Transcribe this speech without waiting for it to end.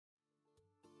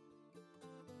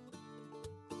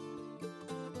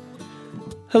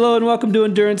Hello and welcome to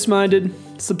Endurance Minded.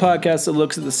 It's the podcast that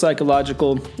looks at the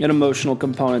psychological and emotional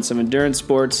components of endurance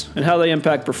sports and how they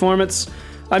impact performance.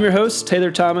 I'm your host,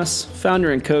 Taylor Thomas,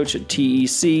 founder and coach at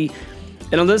TEC.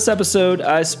 And on this episode,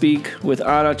 I speak with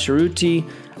Anna Cerutti.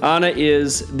 Anna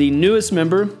is the newest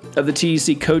member of the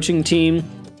TEC coaching team.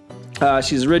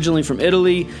 She's originally from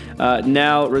Italy,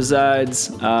 now resides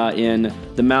in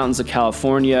the mountains of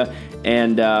California.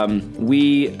 And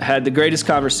we had the greatest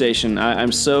conversation.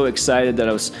 I'm so excited that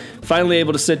I was finally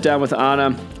able to sit down with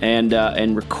Anna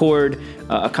and record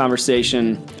a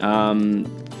conversation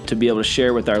to be able to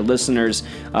share with our listeners.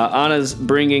 Anna's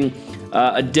bringing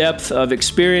a depth of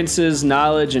experiences,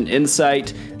 knowledge, and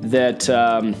insight that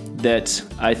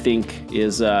I think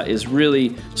is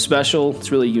really special.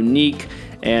 It's really unique,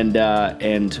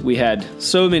 and we had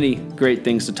so many great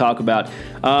things to talk about.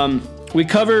 We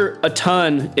cover a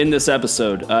ton in this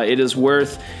episode. It is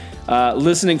worth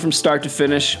listening from start to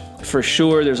finish for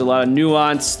sure. There's a lot of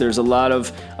nuance. There's a lot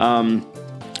of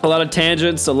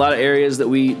tangents, a lot of areas that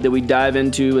we dive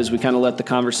into as we kind of let the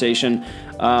conversation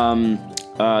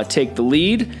take the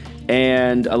lead,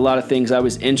 and a lot of things I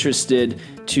was interested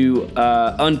to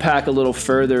unpack a little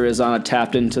further as Anna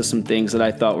tapped into some things that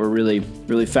I thought were really,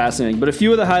 really fascinating. But a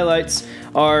few of the highlights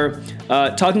are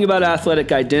talking about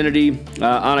athletic identity.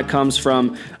 Anna comes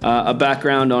from a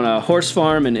background on a horse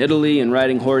farm in Italy and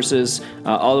riding horses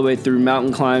all the way through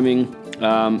mountain climbing,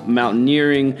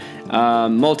 mountaineering,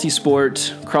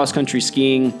 multi-sport, cross-country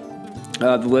skiing.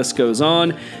 The list goes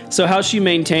on. So how she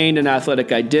maintained an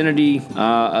athletic identity,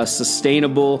 a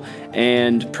sustainable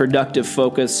and productive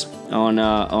focus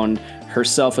on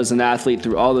herself as an athlete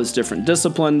through all those different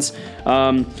disciplines.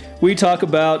 We talk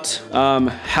about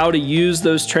how to use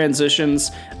those transitions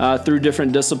through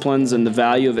different disciplines and the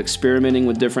value of experimenting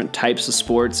with different types of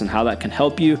sports and how that can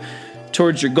help you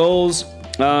towards your goals.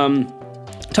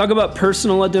 Talk about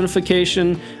personal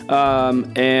identification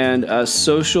and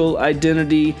social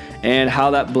identity and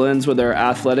how that blends with our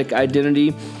athletic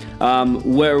identity.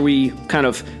 Where we kind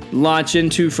of launch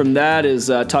into from that is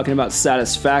talking about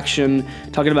satisfaction,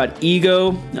 talking about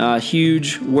ego,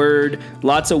 huge word,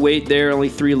 lots of weight there, only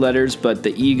 3 letters, but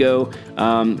the ego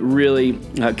really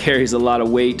carries a lot of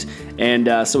weight.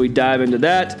 And so we dive into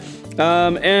that.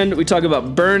 And we talk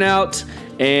about burnout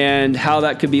and how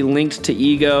that could be linked to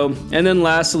ego. And then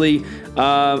lastly,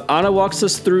 Anna walks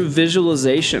us through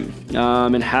visualization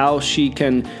and how she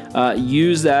can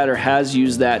use that or has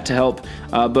used that to help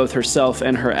both herself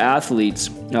and her athletes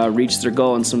reach their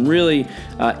goal, and some really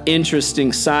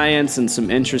interesting science and some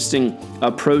interesting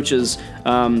approaches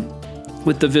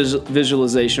with the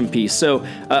visualization piece. So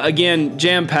again,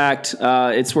 jam-packed.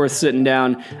 It's worth sitting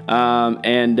down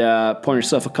and pouring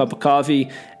yourself a cup of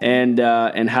coffee and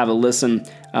have a listen.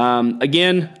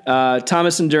 Again,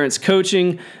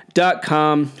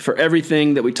 ThomasEnduranceCoaching.com for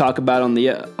everything that we talk about on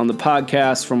the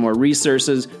podcast, for more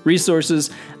resources.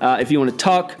 If you want to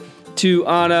talk to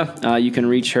Anna, you can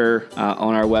reach her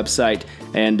on our website.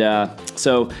 And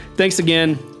so thanks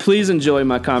again. Please enjoy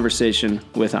my conversation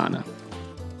with Anna.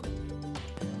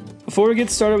 Before we get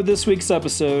started with this week's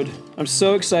episode, I'm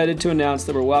so excited to announce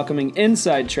that we're welcoming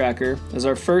Inside Tracker as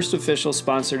our first official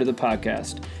sponsor to the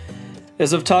podcast.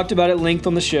 As I've talked about at length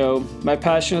on the show, my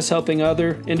passion is helping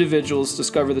other individuals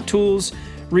discover the tools,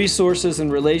 resources,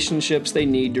 and relationships they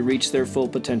need to reach their full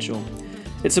potential.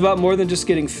 It's about more than just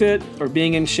getting fit or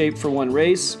being in shape for one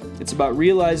race. It's about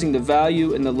realizing the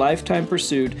value in the lifetime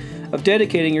pursuit of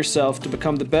dedicating yourself to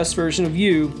become the best version of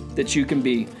you that you can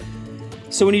be.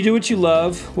 So when you do what you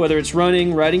love, whether it's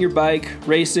running, riding your bike,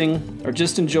 racing, or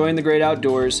just enjoying the great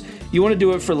outdoors, you want to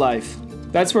do it for life.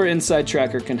 That's where Inside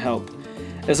Tracker can help.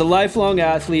 As a lifelong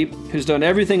athlete who's done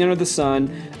everything under the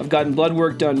sun, I've gotten blood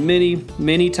work done many,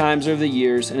 many times over the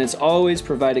years, and it's always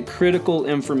provided critical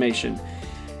information.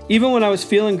 Even when I was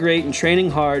feeling great and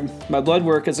training hard, my blood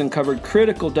work has uncovered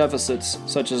critical deficits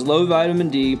such as low vitamin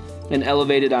D and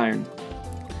elevated iron.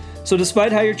 So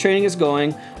despite how your training is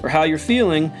going or how you're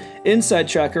feeling, Inside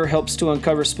Tracker helps to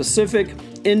uncover specific,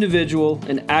 individual,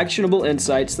 and actionable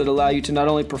insights that allow you to not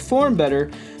only perform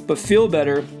better, but feel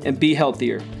better and be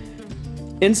healthier.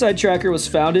 Inside Tracker was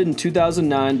founded in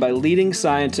 2009 by leading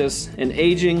scientists in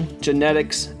aging,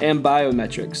 genetics, and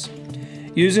biometrics.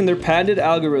 Using their patented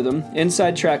algorithm,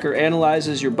 Inside Tracker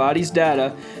analyzes your body's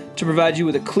data to provide you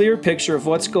with a clear picture of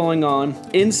what's going on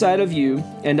inside of you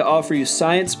and to offer you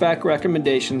science-backed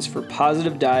recommendations for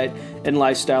positive diet and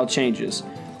lifestyle changes.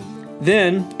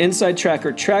 Then, Inside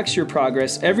Tracker tracks your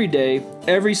progress every day,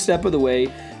 every step of the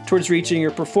way towards reaching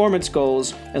your performance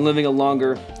goals and living a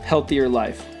longer, healthier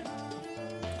life.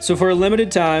 So for a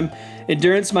limited time,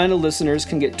 Endurance Minded listeners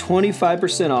can get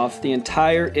 25% off the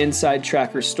entire Inside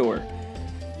Tracker store.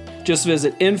 Just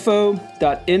visit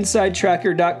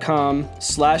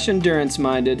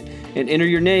info.insidetracker.com/enduranceminded and enter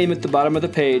your name at the bottom of the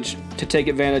page to take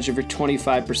advantage of your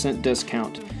 25%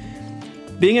 discount.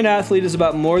 Being an athlete is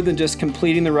about more than just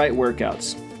completing the right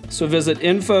workouts. So visit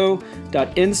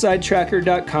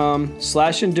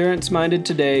info.insidetracker.com/enduranceminded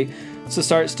today to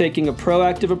start taking a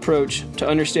proactive approach to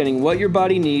understanding what your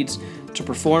body needs to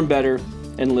perform better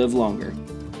and live longer.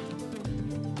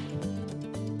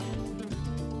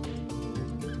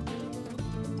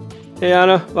 Hey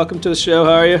Anna, welcome to the show.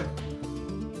 How are you?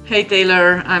 Hey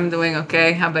Taylor, I'm doing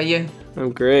okay. How about you?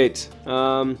 I'm great.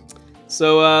 So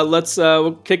let's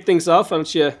we'll kick things off. Why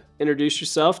don't you introduce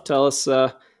yourself? Tell us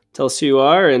who you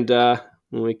are, and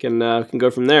we can go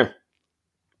from there.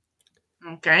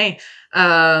 Okay.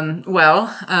 My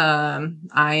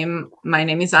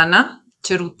name is Anna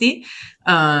Ceruti.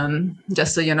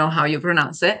 Just so you know how you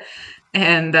pronounce it.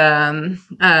 And I'm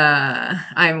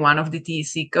one of the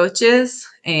TEC coaches,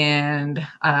 and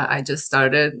I just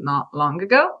started not long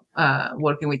ago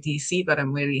working with TEC, but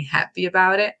I'm really happy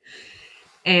about it.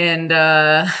 And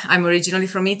I'm originally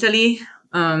from Italy.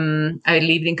 I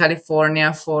lived in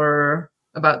California for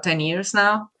about 10 years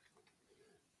now.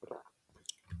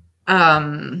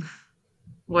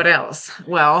 What else?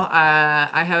 Well,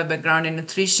 I have a background in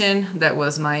nutrition. That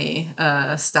was my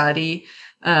study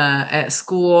at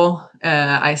school.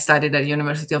 I studied at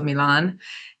University of Milan.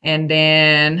 And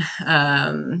then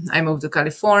I moved to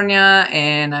California,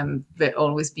 and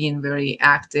always been very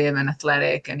active and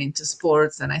athletic and into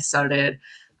sports. And I started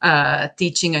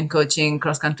teaching and coaching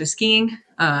cross-country skiing.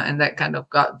 And that kind of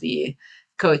got the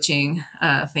coaching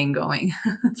thing going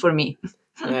for me.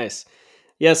 Nice.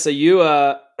 Yeah. So you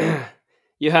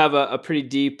you have a pretty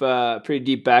deep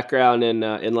background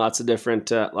in lots of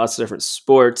different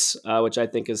sports, which I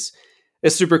think is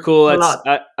super cool. A lot.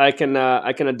 I can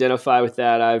identify with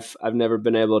that. I've never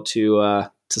been able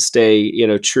to stay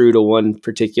true to one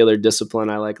particular discipline.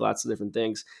 I like lots of different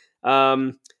things.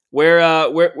 Where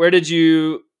did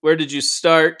you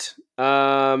start?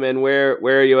 And where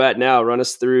are you at now? Run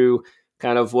us through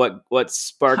kind of what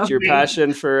sparked your Okay.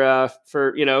 passion for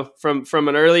from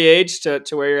an early age to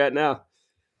where you're at now.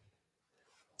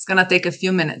 It's gonna take a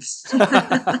few minutes.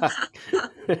 Uh,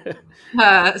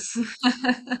 s-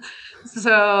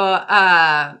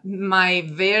 my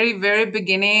very, very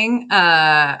beginning,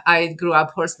 I grew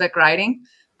up horseback riding.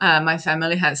 My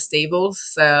family has stables,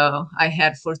 so I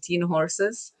had 14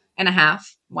 horses and a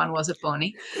half. One was a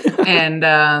pony. And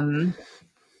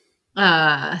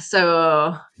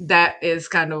so that is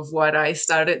kind of what I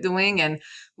started doing. And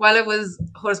while I was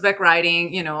horseback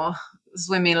riding,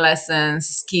 swimming lessons,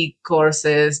 ski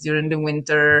courses during the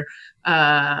winter,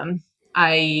 I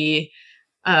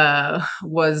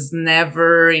was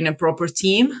never in a proper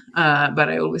team, but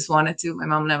I always wanted to. My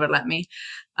mom never let me.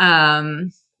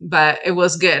 But it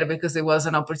was good because it was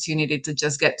an opportunity to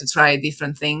just get to try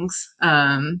different things.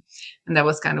 And that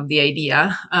was kind of the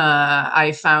idea.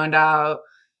 I found out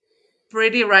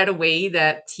pretty right away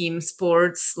that team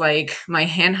sports, like my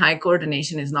hand-eye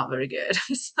coordination is not very good.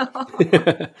 So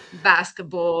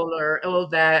basketball or all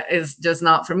that is just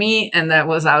not for me, and that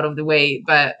was out of the way.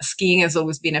 But skiing has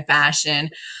always been a passion,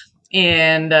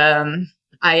 and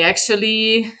I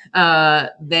actually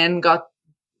then got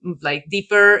like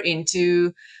deeper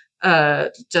into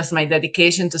just my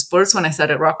dedication to sports when I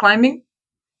started rock climbing.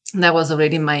 And that was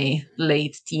already my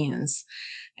late teens,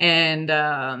 and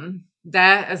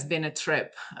that has been a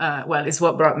trip. Well, it's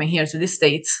what brought me here to the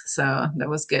States, so that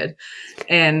was good,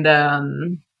 and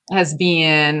has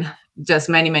been just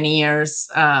many, many years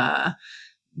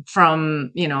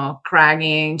from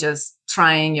cragging, just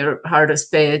trying your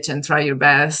hardest pitch and try your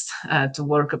best to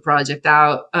work a project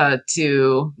out,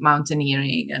 to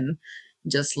mountaineering and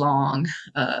just long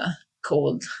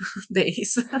cold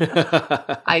days,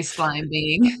 ice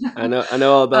climbing. I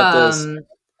know all about those.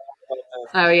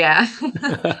 Oh yeah.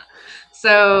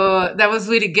 So that was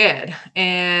really good.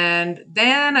 And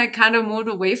then I kind of moved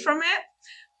away from it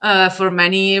for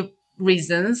many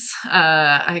reasons.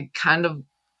 I kind of,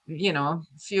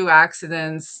 few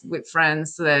accidents with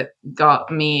friends that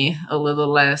got me a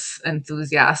little less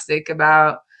enthusiastic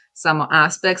about some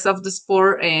aspects of the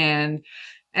sport, and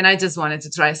I just wanted to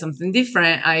try something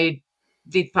different. I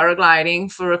did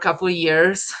paragliding for a couple of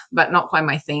years, but not quite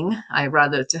my thing. I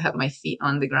rather to have my feet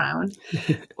on the ground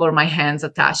or my hands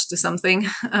attached to something.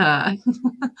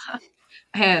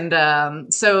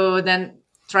 And so then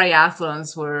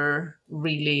triathlons were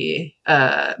really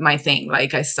my thing.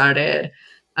 Like I started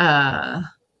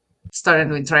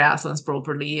doing triathlons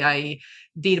properly. I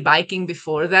did biking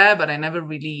before that, but I never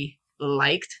really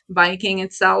liked biking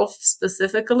itself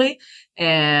specifically.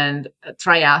 And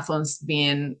triathlons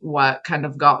being what kind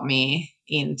of got me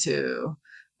into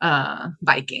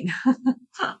biking.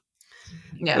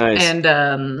 Yeah.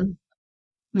 Nice.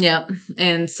 Yeah.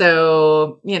 And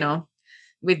so,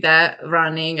 with that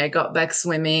running, I got back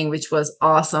swimming, which was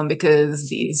awesome because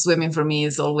the swimming for me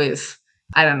is always,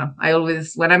 I don't know, I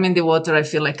always, when I'm in the water, I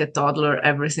feel like a toddler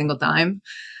every single time.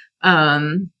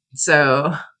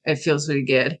 So it feels really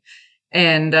good.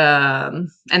 And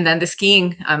then the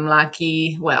skiing, I'm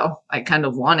lucky. Well, I kind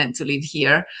of wanted to live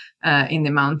here in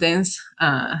the mountains.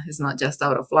 It's not just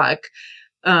out of luck.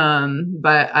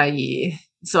 But I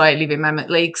live in Mammoth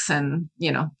Lakes, and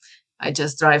I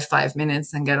just drive 5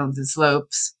 minutes and get on the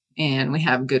slopes. And we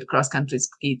have good cross country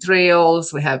ski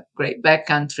trails. We have great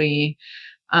backcountry.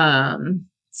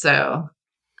 So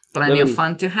plenty of Living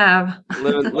fun to have.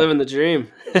 living the dream.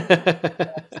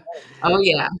 Oh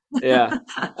yeah. Yeah.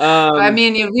 I Um,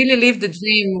 mean, you really live the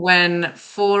dream when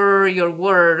for your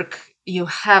work you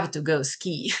have to go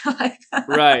ski. Like,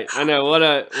 right. I know. What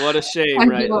a shame,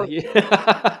 and right? Like, you,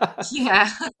 yeah.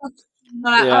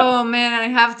 Like, yeah. oh man, I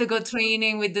have to go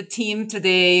training with the team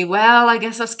today. Well, I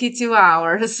guess I'll ski 2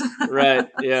 hours. Right.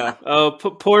 Yeah. Oh,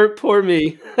 poor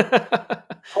me.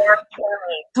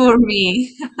 Poor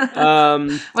me.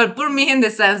 um, Well, poor me in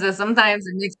the sense that sometimes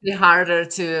it makes me harder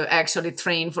to actually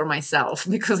train for myself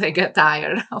because I get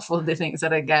tired of all the things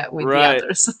that I get with the right.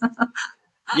 others.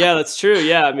 Yeah, that's true.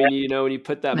 Yeah, I mean, when you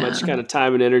put that much Yeah, kind of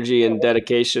time and energy and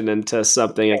dedication into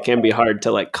something, it can be hard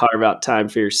to like carve out time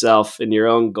for yourself and your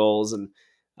own goals. And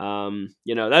that's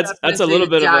a little definitely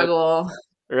bit of a juggle.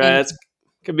 right. And That's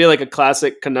could be like a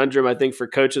classic conundrum, I think, for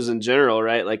coaches in general,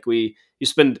 right? Like you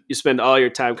spend all your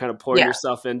time kind of pouring yeah,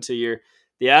 yourself into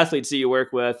the athletes that you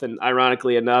work with, and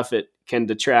ironically enough, it can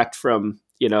detract from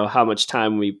how much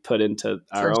time we put into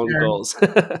for our own sure. goals.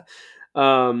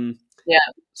 um, Yeah.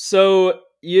 so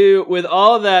you, with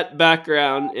all that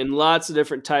background in lots of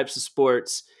different types of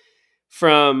sports,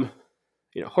 from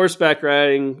horseback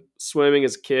riding, swimming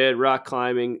as a kid, rock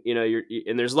climbing,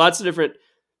 and there's lots of different.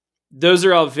 Those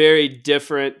are all very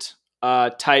different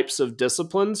types of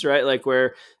disciplines, right? Like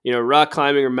where rock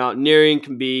climbing or mountaineering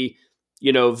can be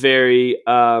very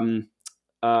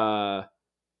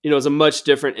is a much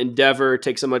different endeavor,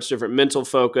 takes a much different mental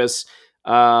focus,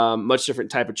 much different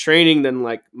type of training than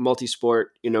like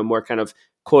multi-sport, more kind of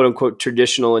quote unquote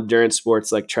traditional endurance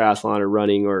sports like triathlon or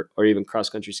running or even cross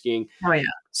country skiing. Oh yeah.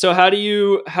 So how do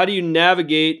you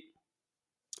navigate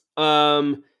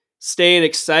um, staying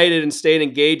excited and staying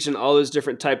engaged in all those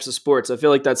different types of sports? I feel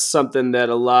like that's something that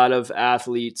a lot of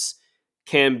athletes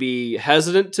can be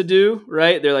hesitant to do,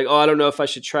 right? They're like, oh, I don't know if I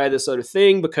should try this other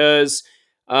thing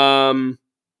um,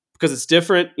 because it's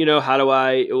different.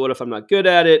 What if I'm not good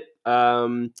at it? How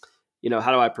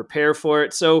do I prepare for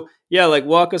it? So yeah, like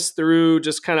walk us through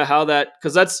just kind of how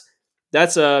because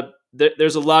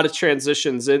there's a lot of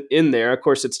transitions in there. Of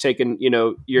course, it's taken,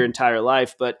 your entire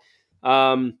life, but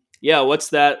yeah, what's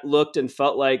that looked and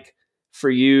felt like for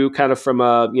you kind of from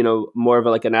a, more of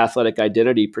like an athletic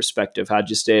identity perspective? How'd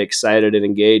you stay excited and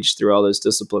engaged through all those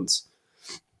disciplines?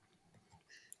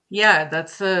 Yeah,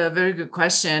 that's a very good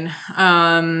question.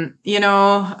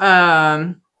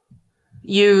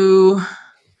 You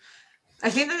I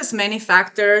think there's many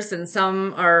factors, and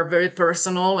some are very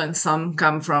personal, and some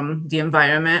come from the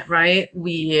environment, right?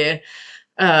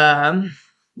 Um,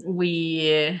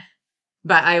 we,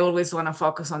 but I always want to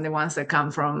focus on the ones that come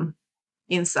from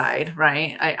inside,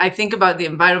 right? I think about the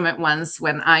environment ones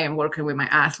when I am working with my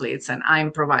athletes and I'm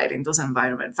providing those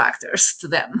environment factors to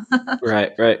them.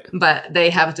 Right, right. But they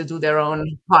have to do their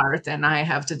own part, and I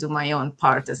have to do my own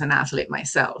part as an athlete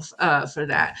myself for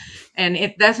that. And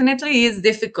it definitely is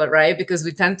difficult, right? Because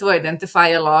we tend to identify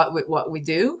a lot with what we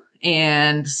do.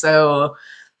 And so,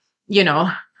 you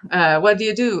know, what do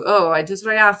you do? Oh, I do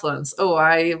triathlons. Oh,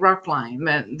 I rock climb.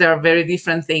 And there are very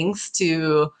different things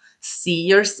to see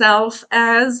yourself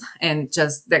as, and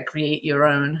just that create your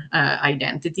own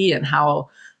identity and how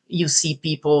you see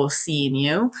people seeing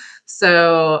you.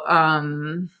 So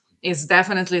it's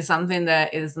definitely something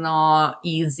that is not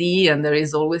easy, and there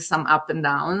is always some up and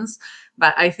downs.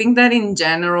 But I think that in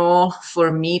general,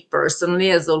 for me personally,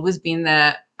 has always been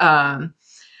that.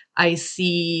 I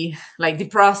see like the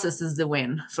process is the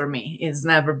win for me. It's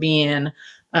never been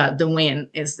the win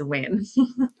is the win.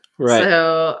 Right.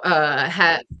 So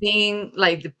seeing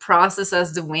like the process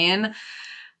as the win,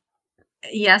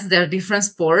 yes, they're different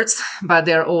sports, but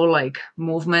they're all like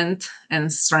movement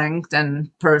and strength and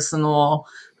personal,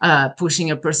 pushing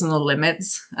your personal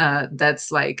limits.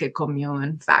 That's like a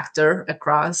commune factor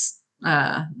across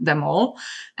them all,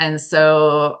 and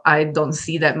so I don't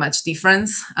see that much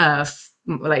difference,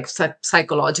 like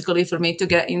psychologically, for me to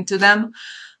get into them.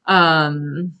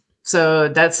 Um, so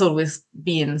that's always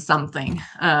been something,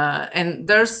 and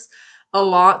there's a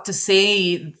lot to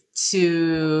say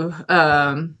to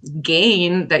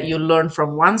gain that you learn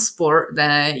from one sport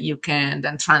that you can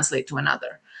then translate to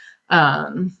another.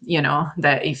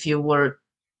 That if you were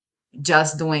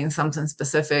just doing something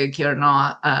specific, you're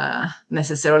not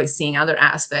necessarily seeing other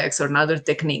aspects or other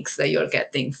techniques that you're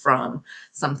getting from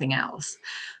something else.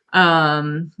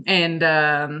 And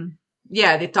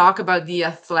Yeah, they talk about the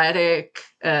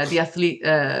the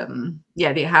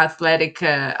athletic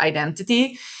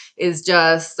identity is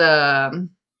just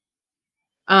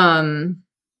um,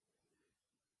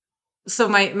 so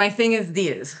my thing is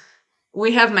this: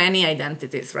 we have many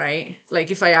identities, right? Like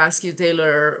if I ask you,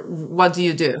 Taylor, what do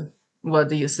you do? What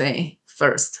do you say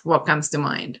first? What comes to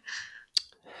mind?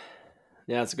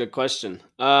 Yeah, that's a good question.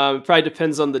 It probably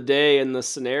depends on the day and the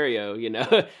scenario,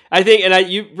 I think, and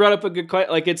you brought up a good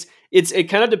question. Like it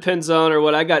kind of depends on, or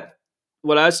what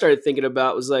I started thinking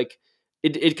about was like,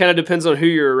 it kind of depends on who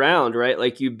you're around, right?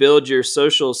 Like you build your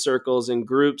social circles and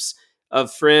groups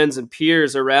of friends and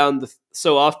peers around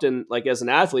so often, like as an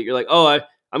athlete, you're like, oh,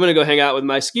 I'm going to go hang out with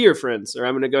my skier friends, or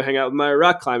I'm going to go hang out with my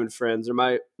rock climbing friends or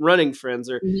my running friends,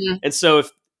 Mhm. and so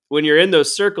when you're in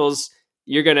those circles,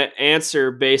 you're gonna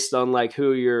answer based on like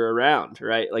who you're around,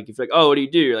 right? Like if like, oh, what do you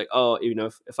do? You're like, oh,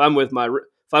 if I'm with my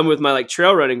like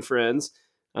trail running friends,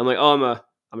 I'm like, oh, I'm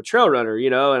a trail runner,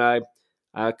 and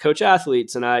I coach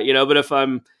athletes, and but if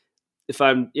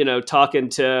I'm talking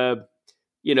to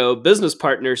business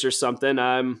partners or something,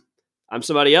 I'm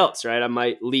somebody else, right? I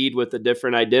might lead with a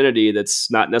different identity that's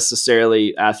not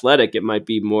necessarily athletic. It might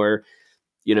be more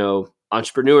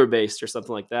entrepreneur based or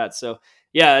something like that. So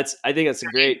yeah, I think it's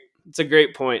a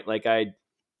great point. Like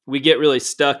we get really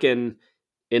stuck in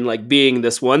like being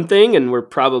this one thing, and we're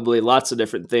probably lots of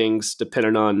different things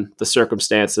depending on the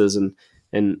circumstances and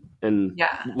Yeah,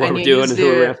 what and we're you doing use and who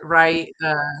we're the around.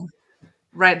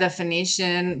 right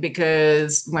definition,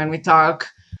 because when we talk,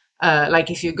 like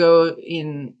if you go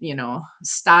in,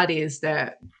 studies,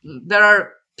 that there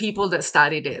are people that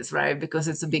study this, right? Because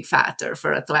it's a big factor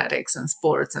for athletics and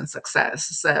sports and success.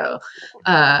 So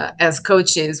as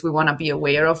coaches, we want to be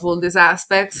aware of all these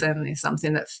aspects, and it's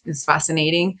something that is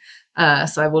fascinating.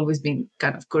 So I've always been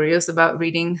kind of curious about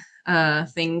reading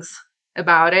things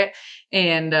about it.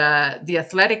 And the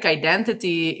athletic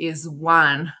identity is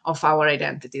one of our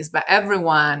identities, but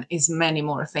everyone is many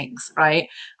more things, right?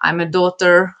 I'm a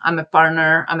daughter, I'm a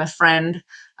partner, I'm a friend,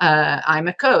 I'm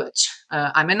a coach,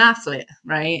 I'm an athlete,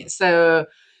 right? So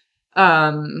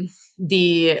um,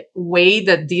 the way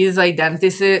that these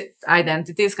identities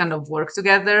kind of work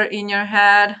together in your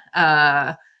head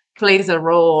plays a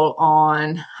role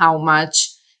on how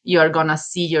much you're gonna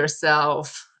see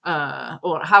yourself,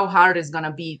 or how hard it's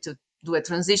gonna be to do a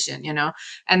transition,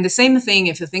 and the same thing,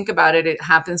 if you think about it, it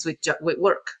happens with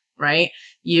work, right?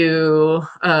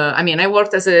 I mean, I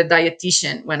worked as a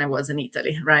dietitian when I was in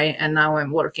Italy, right? And now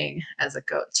I'm working as a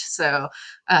coach. So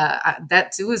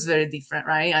that too is very different,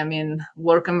 right? I mean,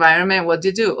 work environment, what do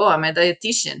you do? Oh, I'm a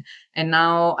dietitian. And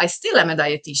now I still am a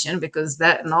dietitian because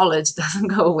that knowledge doesn't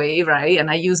go away, right?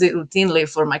 And I use it routinely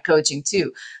for my coaching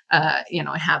too. It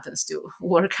happens to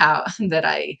work out that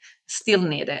I still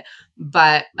need it.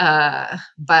 But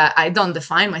I don't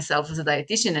define myself as a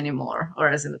dietitian anymore or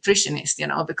as a nutritionist,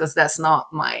 because that's not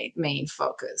my main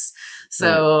focus. Right.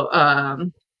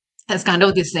 So it's kind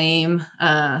of the same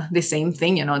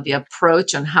thing, the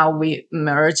approach on how we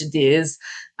merge these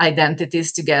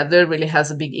identities together really has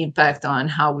a big impact on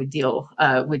how we deal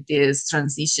with these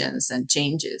transitions and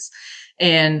changes.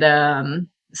 And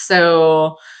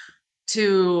so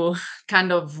to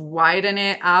kind of widen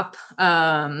it up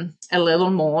a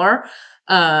little more,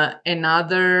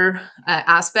 another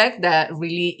aspect that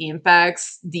really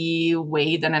impacts the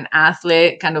way that an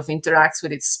athlete kind of interacts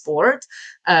with its sport,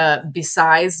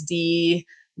 besides the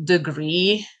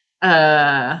degree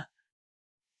of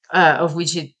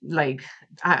which it like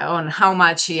on how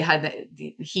much he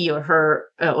or her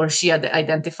or she had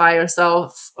identify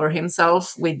herself or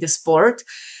himself with the sport,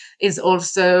 is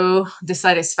also the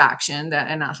satisfaction that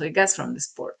an athlete gets from the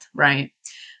sport, right?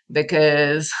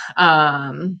 Because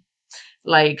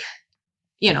like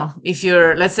if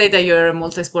you're, let's say that you're a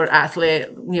multi-sport athlete,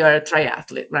 you're a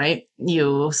triathlete, right?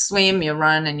 You swim, you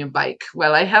run, and you bike.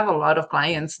 Well, I have a lot of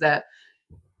clients that,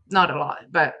 not a lot,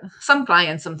 but some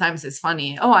clients, sometimes it's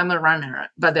funny. Oh, I'm a runner,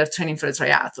 but they're training for a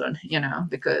triathlon,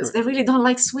 because they really don't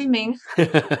like swimming.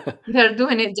 They're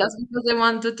doing it just because they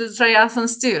want to do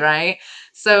triathlons too, right?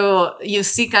 So you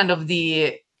see kind of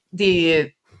the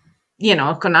the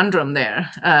conundrum there.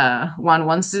 One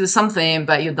wants to do something,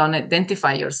 but you don't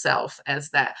identify yourself as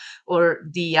that. Or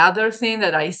the other thing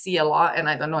that I see a lot, and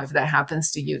I don't know if that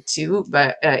happens to you too,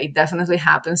 but it definitely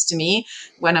happens to me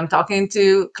when I'm talking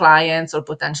to clients or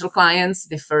potential clients,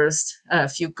 the first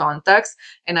few contacts,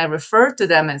 and I refer to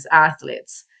them as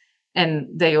athletes. And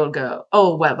they all go,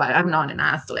 "Oh, well, but I'm not an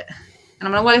athlete." And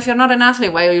I'm like, "Well, if you're not an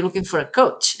athlete, why are you looking for a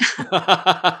coach?"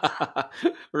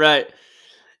 Right.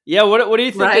 Yeah. What do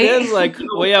you think it Right? is? Like,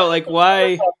 well, yeah, like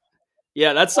why?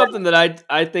 Yeah, that's something that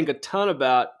I think a ton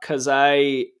about because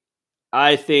I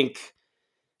think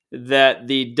that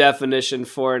the definition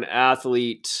for an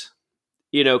athlete,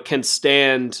 can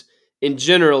stand in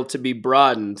general to be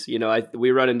broadened.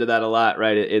 We run into that a lot,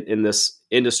 right, in this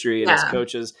industry and as Yeah.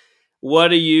 coaches. What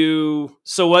do you?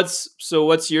 So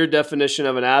what's your definition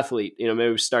of an athlete?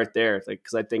 Maybe we start there, like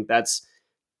because I think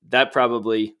that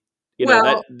probably Well,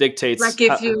 that dictates like if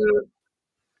how. you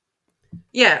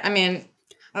Yeah, I mean,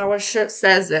 our shirt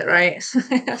says it, right?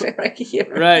 Right here.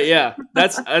 Right. Yeah.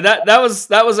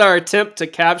 That was our attempt to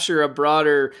capture a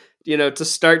broader, to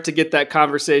start to get that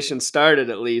conversation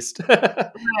started at least.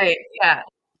 Right. Yeah.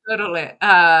 Totally.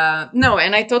 No,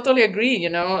 and I totally agree.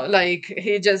 Like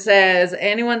he just says,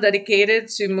 anyone dedicated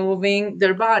to moving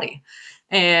their body,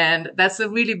 and that's a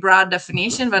really broad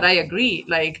definition. But I agree.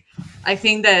 Like, I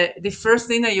think that the first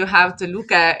thing that you have to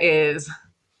look at is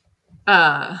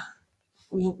uh,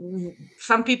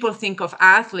 some people think of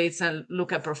athletes and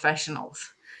look at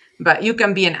professionals, but you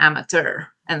can be an amateur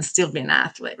and still be an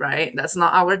athlete, right? That's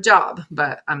not our job,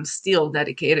 but I'm still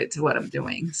dedicated to what I'm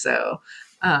doing. So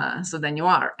then you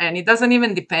are, and it doesn't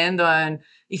even depend on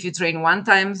if you train one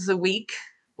times a week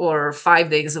or 5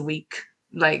 days a week.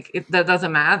 Like that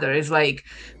doesn't matter. It's like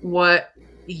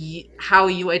how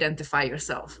you identify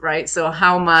yourself, right? So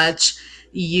how much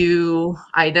you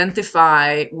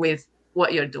identify with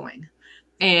what you're doing.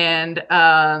 And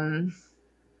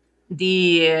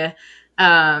the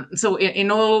so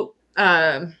in all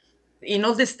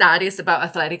the studies about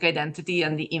athletic identity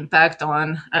and the impact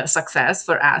on success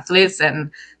for athletes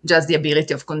and just the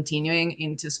ability of continuing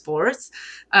into sports,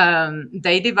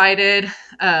 they divided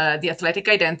the athletic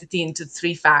identity into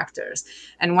three factors,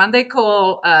 and one they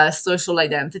call social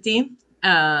identity.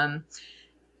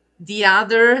 The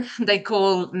other they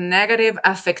call negative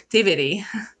affectivity,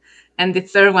 and the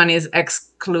third one is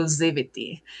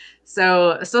exclusivity.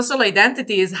 So social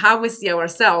identity is how we see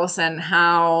ourselves and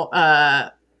how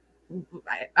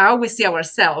we see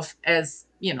ourselves as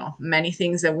many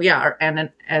things that we are, and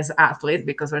as athletes,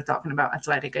 because we're talking about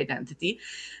athletic identity,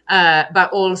 but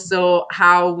also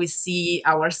how we see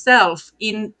ourselves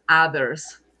in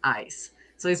others' eyes.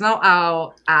 So it's not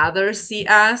how others see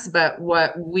us, but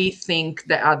what we think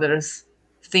that others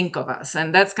think of us.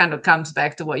 And that's kind of comes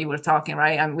back to what you were talking,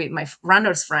 right? I'm with my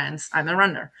runners friends, I'm a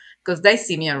runner because they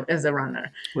see me as a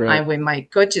runner. Right. I'm with my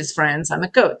coaches friends, I'm a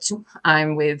coach.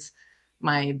 I'm with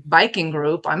my biking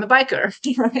group, I'm a biker.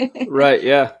 Right? Right.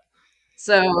 Yeah.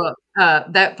 So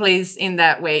that plays in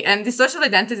that way. And the social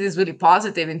identity is really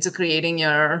positive into creating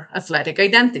your athletic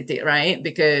identity, right?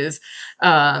 Because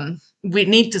we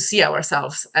need to see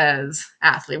ourselves as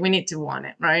athlete. We need to want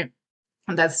it, right?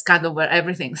 And that's kind of where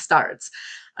everything starts.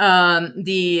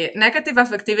 The negative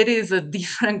affectivity is a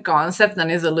different concept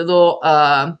and is a little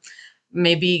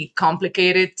maybe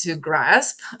complicated to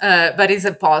grasp, but it's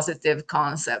a positive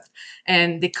concept.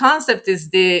 And the concept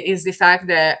is the fact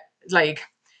that, like,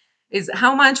 is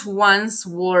how much one's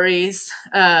worries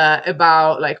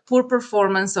about like poor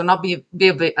performance or not be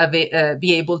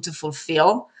able to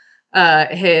fulfill uh,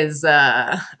 his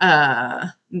uh, uh,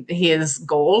 his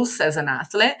goals as an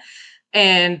athlete.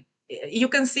 And you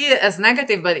can see it as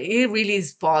negative, but it really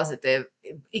is positive.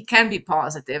 It can be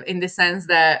positive in the sense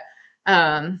that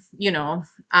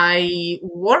I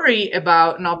worry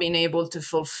about not being able to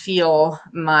fulfill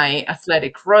my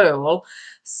athletic role,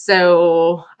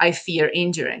 so I fear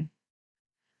injuring,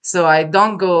 so I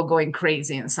don't go going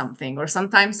crazy in something, or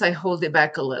sometimes I hold it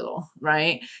back a little,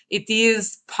 right? It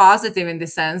is positive in the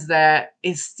sense that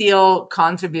it still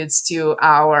contributes to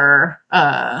our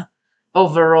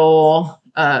overall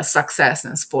success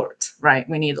in sport, right?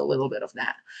 We need a little bit of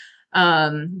that.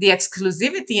 The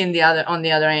exclusivity on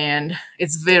the other hand,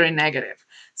 it's very negative.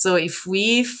 So if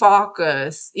we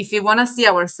want to see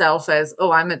ourselves as,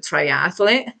 oh, I'm a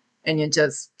triathlete, and you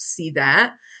just see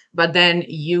that, but then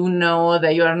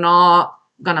that you're not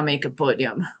gonna make a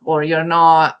podium, or you're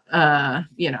not,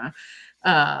 you're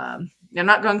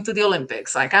not going to the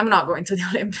Olympics. Like I'm not going to the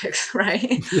Olympics,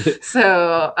 right?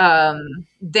 So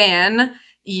then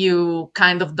you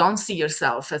kind of don't see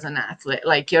yourself as an athlete.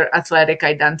 Like your athletic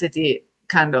identity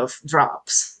kind of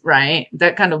drops, right?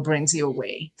 That kind of brings you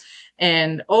away.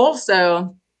 And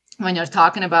also, when you're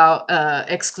talking about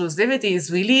exclusivity,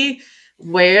 is really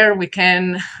where we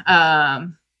can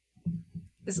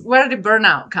is where the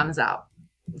burnout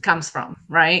comes from,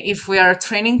 right? If we are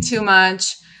training too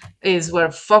much, is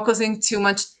we're focusing too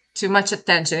much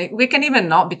attention. We can even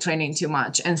not be training too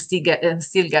much and still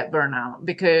get burnout,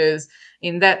 because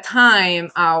in that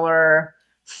time our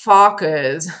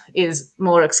focus is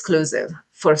more exclusive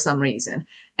for some reason,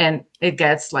 and it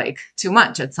gets like too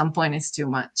much. At some point it's too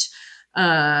much.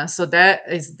 So that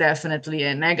is definitely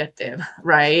a negative,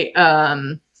 right?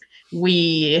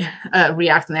 We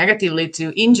react negatively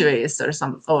to injuries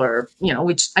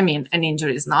which, I mean, an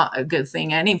injury is not a good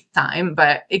thing anytime,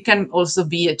 but it can also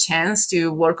be a chance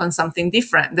to work on something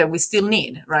different that we still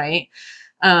need, right?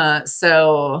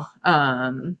 So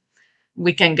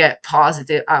we can get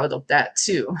positive out of that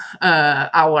too.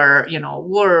 Our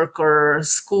work or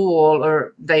school,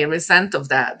 or they resent of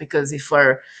that, because if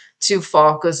we're too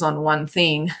focused on one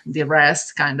thing, the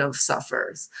rest kind of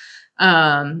suffers.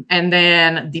 And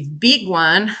then the big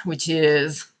one, which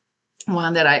is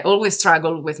one that I always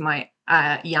struggle with my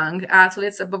young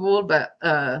athletes above all, but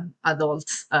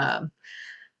adults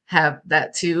have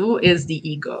that too, is the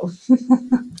ego.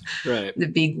 Right. The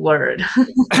big word,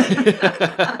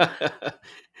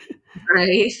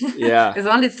 right? Yeah, It's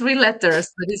only three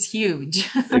letters, but it's huge.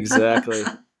 exactly.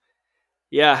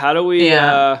 Yeah, how do we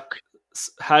Yeah.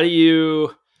 how do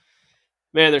you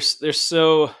man, there's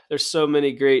so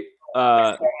many great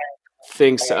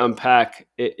things to unpack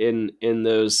in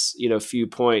those, few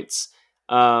points.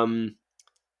 Um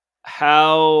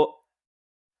how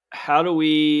how do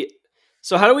we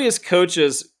how do we as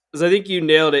coaches, because I think you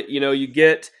nailed it, you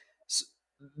get s-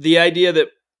 the idea that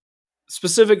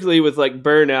specifically with like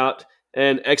burnout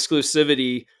and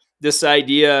exclusivity, this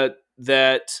idea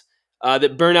that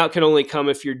that burnout can only come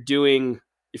if you're doing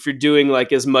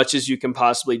like as much as you can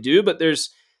possibly do. But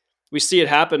we see it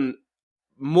happen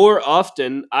more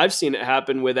often. I've seen it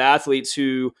happen with athletes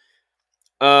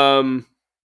um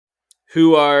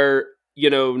who are,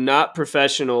 not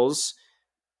professionals,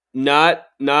 not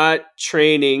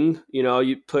training,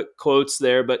 you put quotes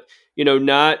there, but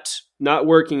not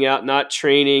working out, not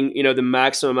training, the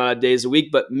maximum amount of days a week,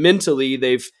 but mentally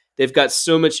they've got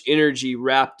so much energy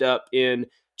wrapped up in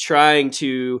trying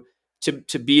to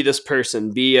be this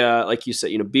person, be a, like you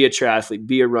said, be a triathlete,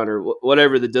 be a runner,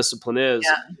 whatever the discipline is.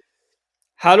 Yeah.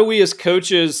 How do we as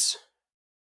coaches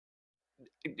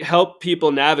help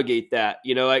people navigate that?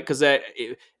 Because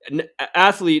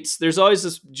athletes, there's always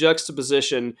this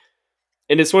juxtaposition,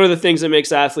 and it's one of the things that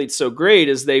makes athletes so great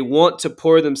is they want to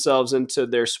pour themselves into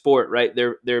their sport, right?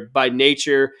 They're by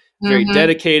nature very Hmm.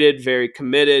 dedicated, very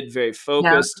committed, very Yeah.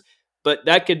 focused, but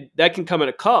that can come at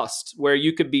a cost where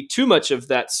you could be too much of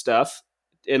that stuff,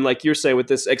 and like you're saying, with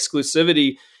this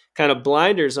exclusivity kind of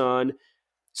blinders on.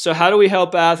 So how do we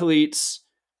help athletes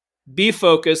be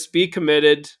focused, be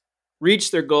committed,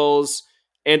 reach their goals,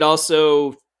 and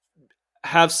also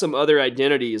have some other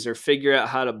identities, or figure out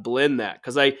how to blend that?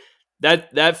 Because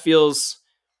that feels,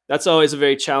 that's always a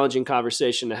very challenging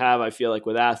conversation to have, I feel like,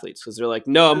 with athletes, because they're like,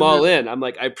 no, I'm all Hmm. in. I'm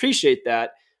like, I appreciate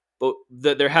that, but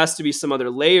there has to be some other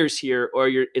layers here, or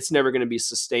it's never going to be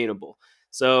sustainable.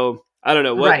 So I don't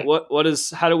know, Right. what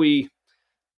is how do we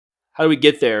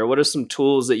get there? What are some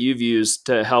tools that you've used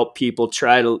to help people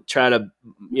try to have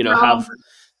Well,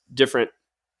 different,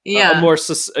 a yeah. more a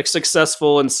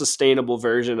successful and sustainable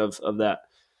version of that?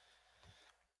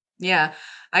 Yeah.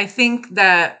 I think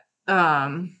that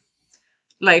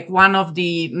like one of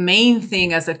the main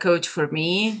thing as a coach for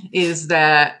me is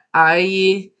that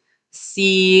I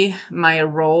see my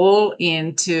role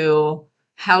into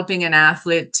helping an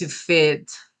athlete to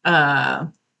fit uh,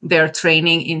 their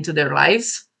training into their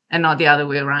lives, and not the other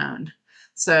way around.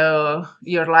 So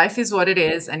your life is what it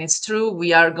is, and it's true,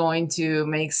 we are going to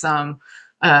make some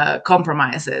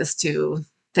compromises to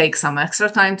take some extra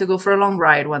time to go for a long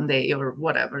ride one day or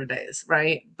whatever it is,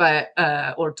 right? But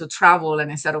or to travel, and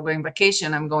instead of going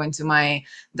vacation, I'm going to my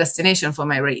destination for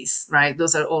my race, right?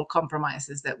 Those are all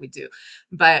compromises that we do.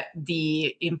 But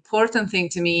the important thing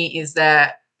to me is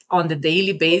that on the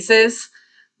daily basis,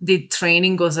 the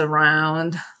training goes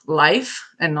around life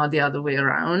and not the other way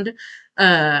around.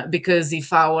 Because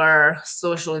if our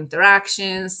social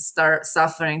interactions start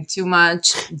suffering too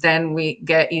much, then we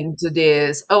get into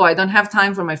this, oh, I don't have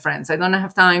time for my friends. I don't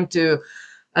have time to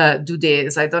do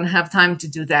this. I don't have time to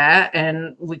do that.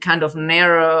 And we kind of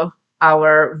narrow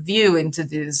our view into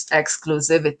this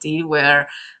exclusivity where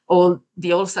all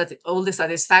the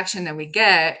satisfaction that we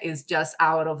get is just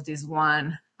out of this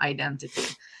one identity.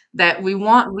 that we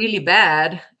want really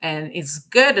bad, and it's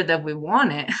good that we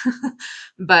want it,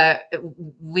 but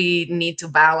we need to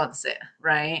balance it,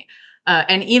 right?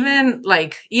 And even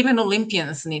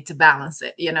Olympians need to balance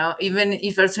it. Even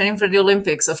if they're training for the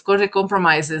Olympics, of course, the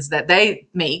compromises that they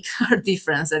make are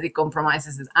different than the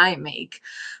compromises that I make.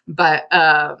 But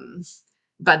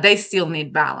they still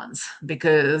need balance,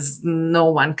 because no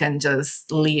one can just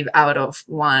live out of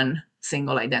one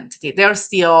single identity. They're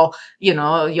still,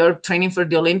 you're training for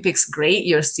the Olympics, great.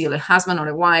 You're still a husband or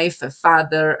a wife, a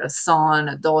father, a son,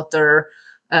 a daughter,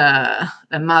 a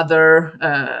mother.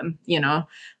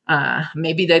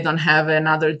 Maybe they don't have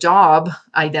another job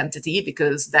identity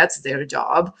because that's their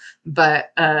job,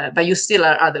 but you still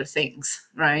are other things,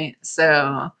 right?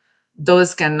 So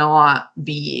those cannot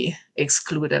be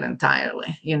excluded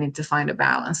entirely. You need to find a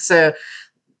balance. So,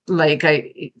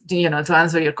 to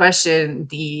answer your question,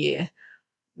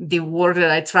 the work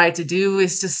that I try to do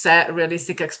is to set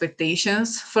realistic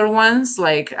expectations for once.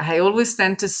 Like, I always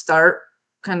tend to start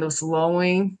kind of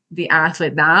slowing the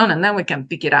athlete down, and then we can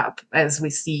pick it up as we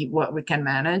see what we can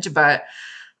manage. But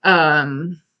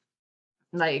um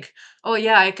like, oh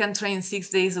yeah, I can train 6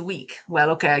 days a week.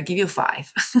 Well, okay, I give you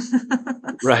five.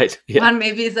 Right. Yeah. One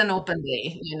maybe is an open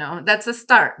day, that's a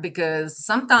start, because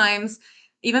sometimes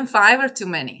even five are too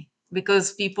many,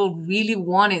 because people really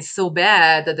want it so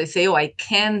bad that they say, oh, I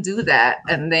can do that.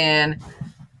 And then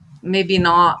maybe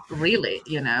not really,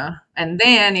 and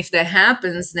then if that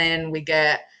happens, then we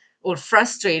get all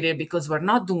frustrated because we're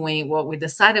not doing what we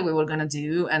decided we were going to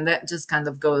do, and that just kind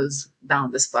of goes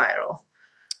down the spiral.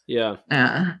 Yeah.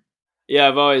 uh, Yeah.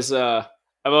 I've always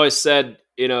said,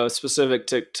 specific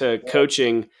to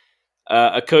coaching,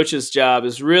 a coach's job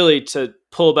is really to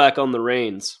pull back on the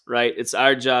reins, right? It's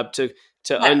our job to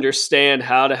yeah, understand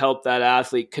how to help that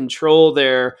athlete control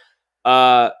their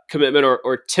commitment,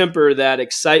 or temper that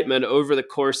excitement over the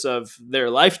course of their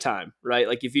lifetime, right?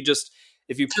 Like, if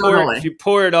totally. you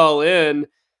pour it all in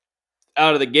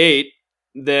out of the gate,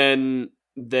 then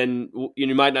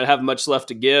you might not have much left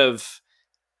to give,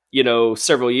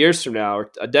 several years from now,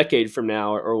 or a decade from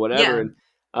now, or whatever. Yeah, And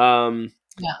um,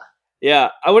 yeah. yeah,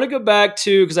 I want to go back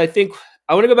to, because I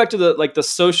want to go back to the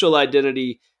social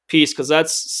identity piece, because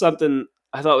that's something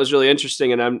I thought was really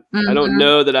interesting, and I don't Mhm.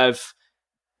 know that I've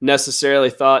necessarily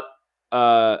thought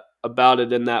about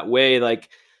it in that way, like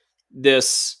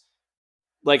this,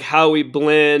 like how we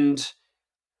blend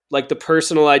like the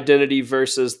personal identity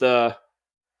versus the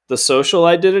social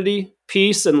identity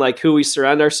piece, and like who we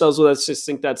surround ourselves with. I just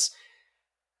think that's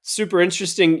super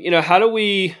interesting. How do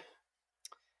we,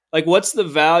 like, what's the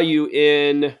value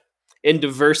in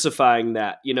diversifying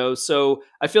that? So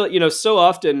I feel like, so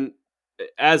often,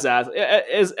 as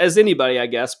anybody, I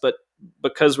guess, but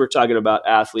because we're talking about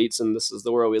athletes and this is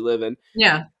the world we live in,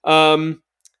 Yeah, um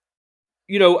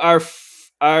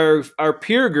our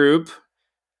peer group,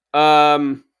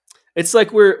 um it's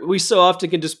like we so often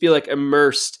can just be like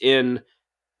immersed in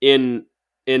in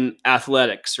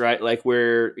athletics, right? Like,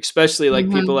 we're, especially like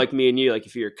people mhm. like me and you, like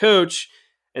if you're a coach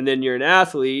and then you're an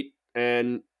athlete,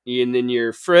 and then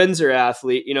your friends are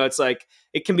athlete, it's like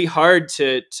it can be hard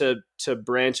to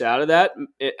branch out of that.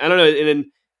 I don't know.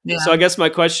 So Yeah. I guess my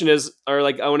question is, or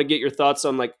like, I want to get your thoughts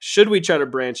on, like, should we try to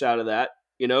branch out of that?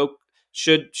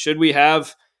 Should we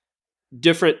have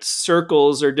different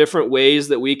circles or different ways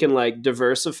that we can like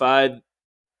diversify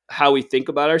how we think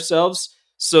about ourselves,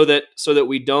 so that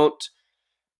we don't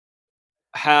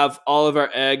have all of our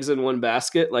eggs in one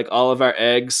basket, like all of our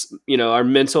eggs, our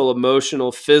mental,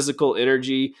 emotional, physical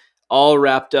energy, all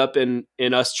wrapped up in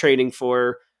us training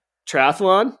for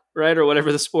triathlon, right? Or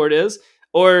whatever the sport is.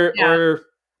 or Yeah. or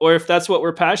or if that's what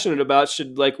we're passionate about,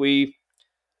 should like we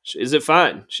is it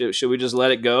fine? Should we just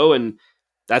let it go, and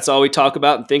that's all we talk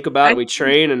about and think about, I and we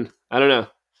train, and I don't know.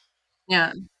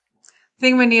 yeah. I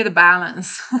think we need a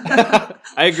balance I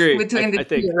agree. I, between the I two,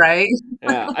 think, right?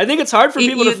 yeah, I think it's hard for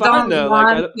people to You find, don't though. Like,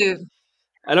 want to,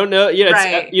 I don't know. Yeah, it's,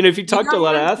 right. if you You talk to a don't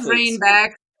lot of want to rein athletes.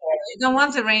 back you don't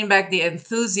want to rein back the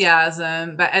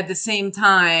enthusiasm, but at the same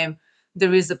time,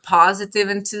 there is a positive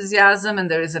enthusiasm and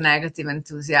there is a negative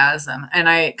enthusiasm. And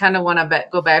I kind of want to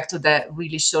go back to that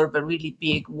really short but really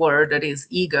big word that is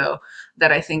ego,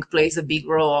 that I think plays a big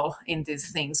role in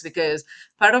these things, because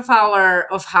part of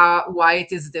how why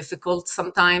it is difficult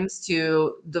sometimes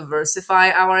to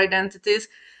diversify our identities,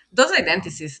 those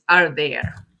identities are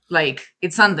there, like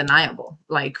it's undeniable.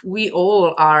 Like, we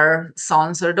all are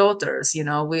sons or daughters,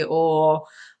 we all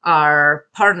are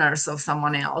partners of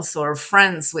someone else or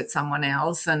friends with someone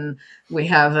else, and we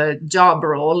have a job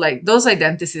role. Like, those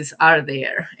identities are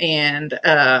there, and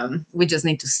we just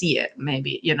need to see it,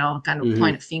 maybe, kind of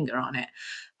point Hmm. a finger on it.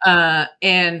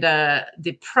 And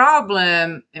the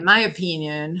problem, in my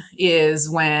opinion, is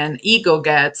when ego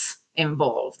gets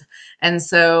involved. And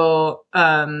so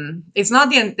it's not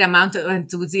the amount of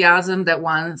enthusiasm that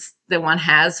one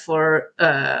has for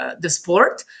the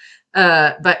sport,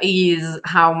 but is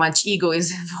how much ego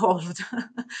is involved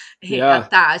Yeah.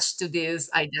 attached to this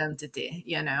identity,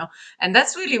 and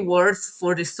that's really worth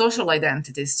for the social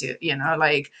identities too,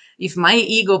 like if my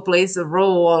ego plays a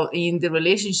role in the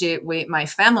relationship with my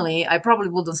family, I probably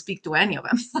wouldn't speak to any of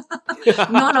them.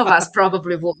 None of us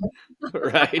probably would,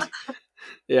 Right.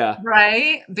 Yeah.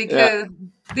 right? Yeah.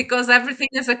 Because everything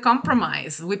is a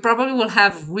compromise. We probably will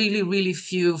have really, really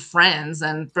few friends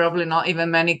and probably not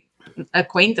even many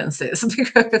acquaintances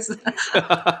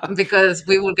because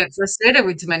we will get frustrated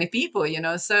with too many people,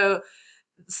 so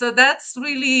that's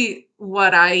really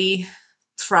what I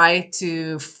try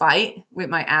to fight with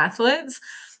my athletes.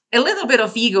 A little bit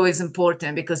of ego is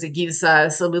important because it gives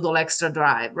us a little extra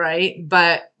drive, right?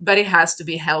 But it has to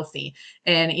be healthy.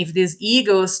 And if this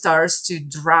ego starts to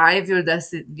drive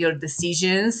your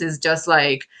decisions, is just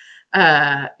like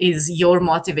is your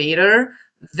motivator,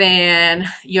 then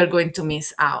you're going to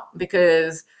miss out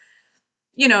because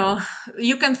you know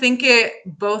you can think it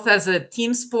both as a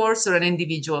team sports or an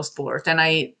individual sport. And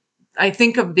I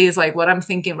think of this, like what I'm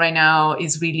thinking right now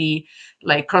is really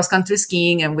like cross country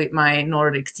skiing and with my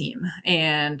Nordic team,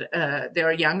 and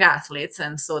they're young athletes,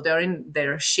 and so they're in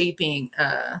their shaping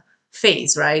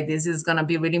phase, right? This is going to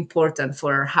be really important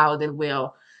for how they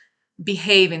will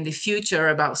behave in the future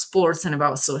about sports and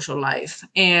about social life.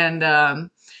 And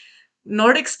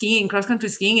Nordic skiing, cross country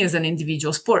skiing is an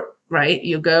individual sport, right?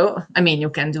 You go, I mean,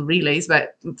 you can do relays,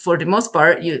 but for the most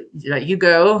part, you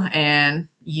go and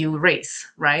you race,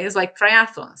 right? It's like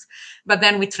triathlons. But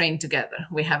then we train together.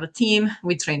 We have a team,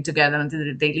 we train together on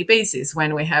a daily basis.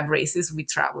 When we have races, we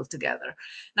travel together.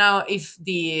 Now, if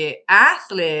the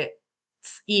athlete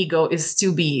ego is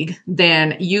too big,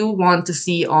 then you want to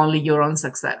see only your own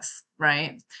success,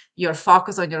 right? You're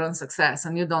focused on your own success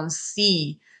and you don't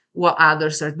see what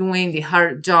others are doing, the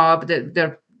hard job that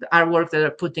they're hard work that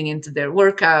they're putting into their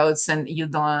workouts, and you're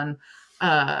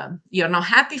not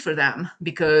happy for them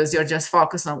because you're just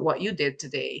focused on what you did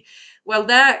today. Well,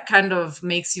 that kind of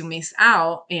makes you miss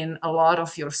out in a lot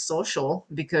of your social,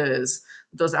 because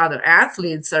those other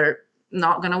athletes are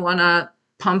not going to want to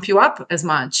pump you up as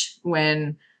much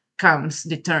when comes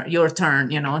your turn,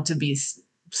 to be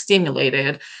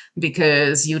stimulated,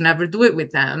 because you never do it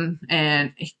with them.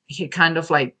 And he kind of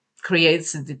like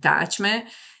creates a detachment,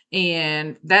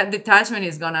 and that detachment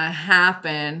is going to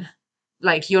happen,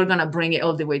 like you're going to bring it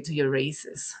all the way to your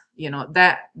races,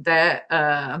 that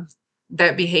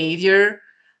behavior,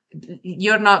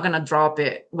 you're not going to drop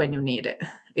it when you need it.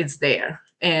 It's there.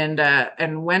 And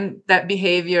when that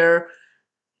behavior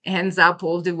ends up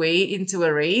all the way into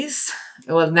a race,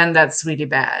 well, then that's really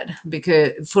bad,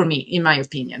 because for me, in my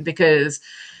opinion, because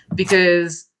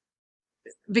because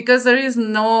there is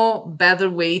no better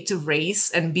way to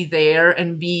race and be there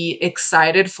and be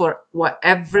excited for what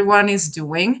everyone is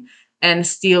doing and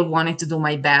still wanting to do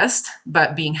my best,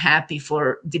 but being happy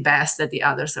for the best that the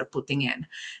others are putting in.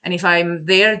 And if I'm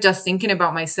there just thinking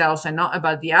about myself and not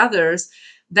about the others,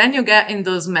 then you get in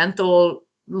those mental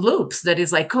loops that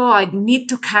is like, oh, I need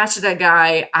to catch that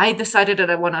guy. I decided that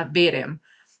I want to beat him.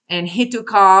 And he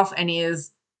took off and he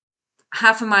is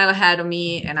half a mile ahead of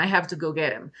me and I have to go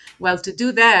get him. Well, to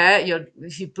do that,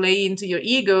 if you play into your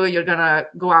ego, you're gonna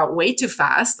go out way too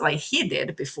fast, like he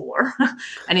did before.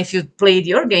 And if you played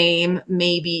your game,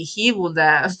 maybe he would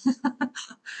have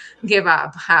give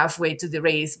up halfway to the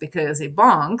race because he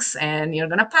bonks and you're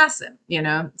gonna pass him.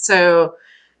 So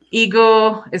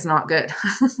ego is not good.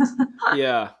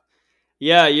 Yeah.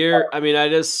 Yeah, I mean, I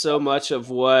just so much of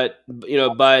what,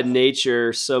 by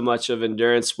nature, so much of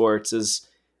endurance sports is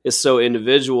so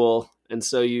individual. And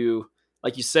so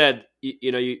like you said,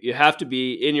 you have to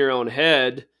be in your own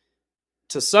head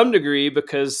to some degree,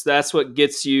 because that's what,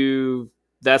 delivers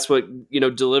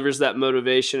that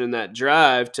motivation and that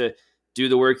drive to do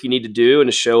the work you need to do and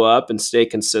to show up and stay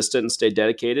consistent and stay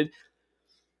dedicated.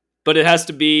 But it has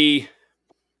to be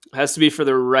for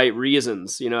the right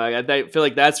reasons. I feel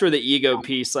like that's where the ego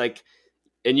piece, like,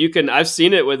 and I've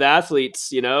seen it with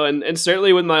athletes, and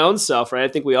certainly with my own self, right? I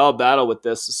think we all battle with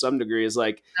this to some degree, is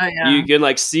like, Oh yeah. you can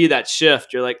like see that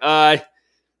shift. You're like, I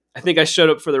think I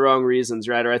showed up for the wrong reasons,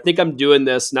 right? Or I think I'm doing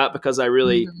this not because I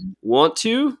really Mhm. want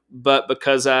to, but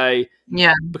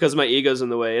Yeah. because my ego's in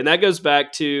the way. And that goes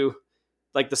back to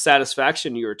like the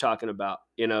satisfaction you were talking about,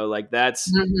 like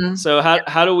that's, Hmm. so how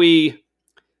how do we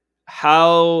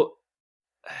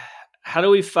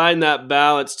find that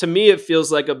balance? To me, it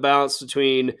feels like a balance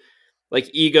between like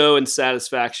ego and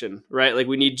satisfaction, right? Like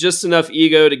we need just enough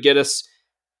ego to get us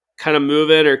kind of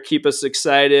moving or keep us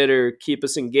excited or keep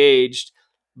us engaged.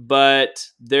 But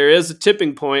there is a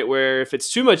tipping point where if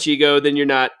it's too much ego, then you're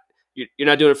not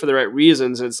doing it for the right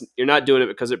reasons. And you're not doing it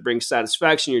because it brings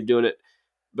satisfaction. You're doing it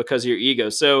because of your ego.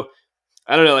 So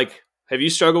I don't know, like, have you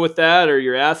struggled with that or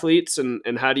your athletes, and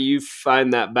how do you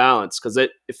find that balance? Because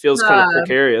it feels kind of Uh,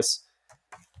 precarious.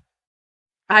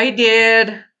 I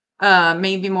did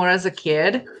maybe more as a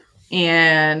kid,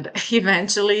 and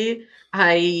eventually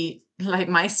I like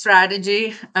my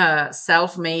strategy,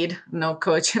 self-made, no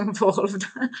coach involved,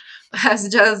 has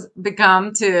just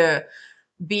become to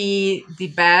be the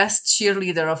best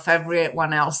cheerleader of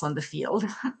everyone else on the field.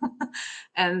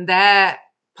 And that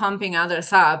pumping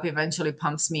others up eventually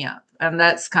pumps me up. And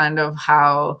that's kind of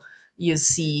how you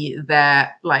see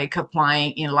that like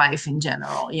applying in life in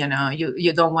general.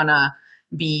 You don't want to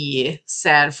be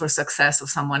sad for success of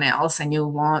someone else, and you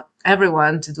want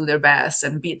everyone to do their best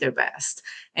and be their best.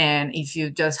 And if you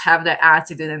just have that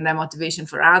attitude and that motivation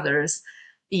for others,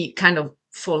 it kind of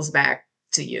falls back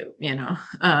to you. And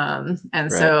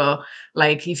Right. so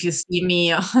like if you see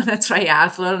me on a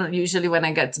triathlon, usually when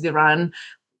I get to the run,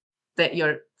 that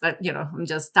I'm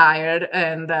just tired,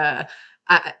 and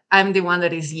I'm the one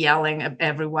that is yelling at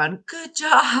everyone, good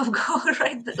job, go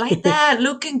right like that,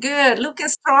 looking good, looking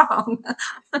strong.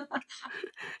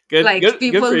 Good, Like good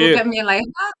people for look you. at me like,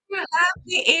 how do you have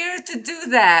the air to do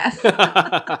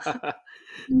that?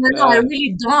 No, I uh,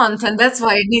 really don't, and that's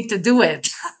why I need to do it.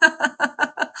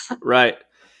 right.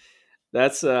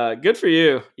 That's good for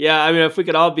you. Yeah, I mean, if we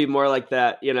could all be more like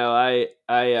that,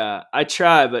 I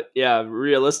try, but yeah,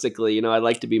 realistically, I'd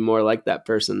like to be more like that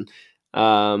person.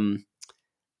 Um,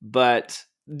 but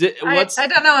I what's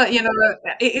don't know,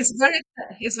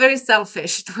 it's very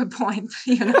selfish to a point,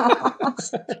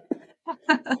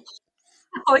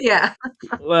 Oh yeah.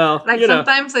 well, Like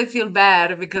sometimes I feel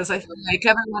bad because I feel like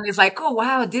everyone is like, "Oh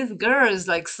wow, this girl is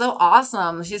like so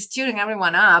awesome. She's cheering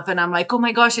everyone up." And I'm like, "Oh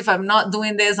my gosh, if I'm not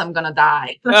doing this, I'm gonna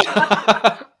die."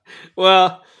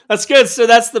 well, that's good. So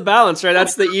that's the balance, right?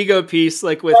 That's the ego piece,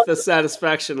 like with the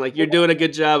satisfaction. Like you're doing a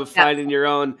good job of Yeah, finding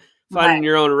right.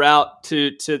 your own route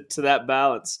to that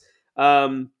balance.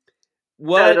 Um,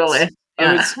 what Totally. I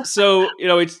mean, Yeah. so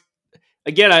it's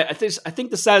again, I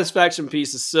think the satisfaction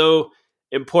piece is so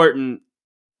important.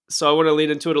 So I want to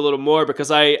lead into it a little more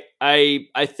because I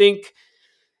think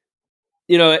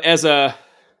as a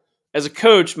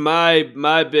coach,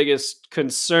 my biggest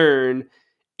concern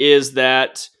is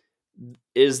that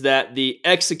the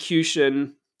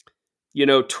execution,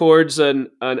 towards an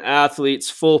athlete's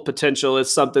full potential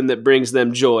is something that brings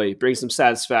them joy, brings them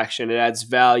satisfaction, it adds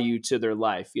value to their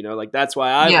life. Like that's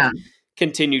why I've Yeah.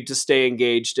 continued to stay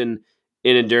engaged in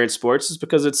endurance sports, is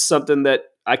because it's something that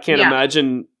I can't Yeah.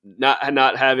 imagine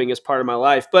not having as part of my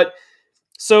life. But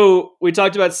so we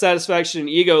talked about satisfaction and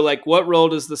ego. Like, what role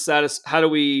does the satis? How do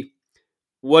we?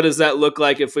 What does that look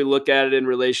like if we look at it in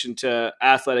relation to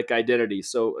athletic identity?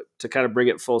 So to kind of bring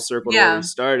it full circle to where we Yeah.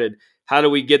 started, how do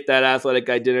we get that athletic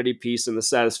identity piece and the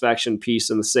satisfaction piece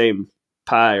in the same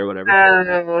pie or whatever?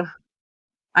 Uh,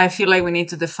 I feel like we need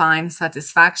to define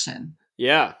satisfaction.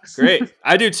 Yeah, great.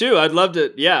 I do too. I'd love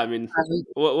to. Yeah, I mean,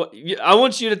 Right. I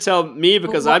want you to tell me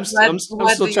because What I'm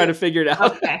what still do trying you to figure it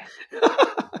out. Okay.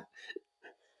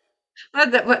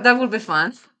 That would be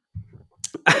fun.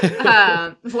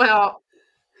 Well,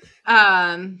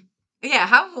 um yeah,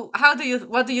 how do you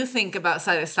what do you think about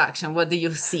satisfaction? What do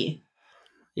you see?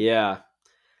 Yeah.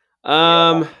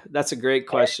 That's a great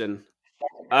question.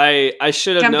 I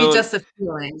should have Can be known. just a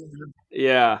feeling.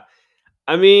 Yeah.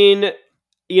 I mean,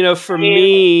 for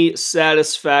me,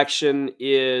 satisfaction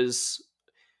is,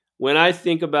 when I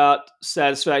think about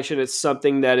satisfaction, it's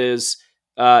something that's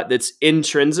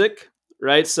intrinsic,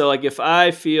 right? So like if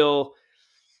I feel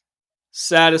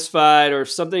satisfied or if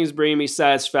something's bringing me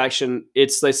satisfaction,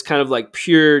 it's like kind of like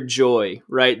pure joy,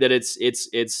 right? That it's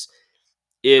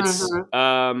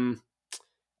Mhm.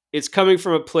 it's coming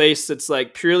from a place that's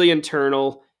like purely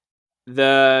internal.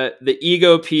 The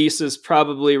ego piece is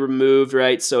probably removed,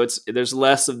 right? So there's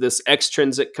less of this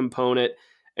extrinsic component,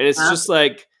 and it's Uh, just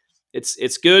like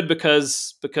it's good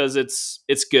because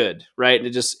it's good, right?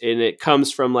 And it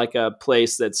comes from like a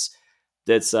place that's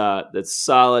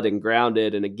solid and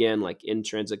grounded, and again, like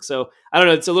intrinsic. So I don't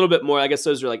know, it's a little bit more, I guess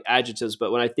those are like adjectives,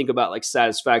 but when I think about like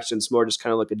satisfaction, it's more just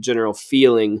kind of like a general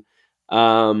feeling.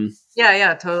 um yeah,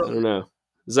 yeah, I don't totally. know,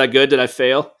 is that good? Did I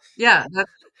fail? Yeah,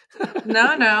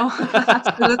 no, no,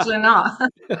 absolutely not.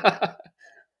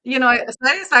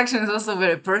 Satisfaction is also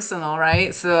very personal,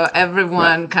 right? So Right.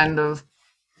 everyone kind of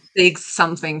takes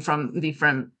something from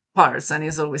different parts, and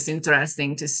it's always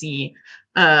interesting to see.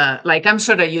 Like, I'm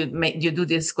sure that you do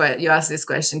this you ask this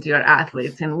question to your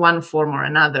athletes in one form or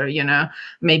another.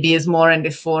 Maybe it's more in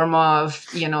the form of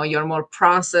you're more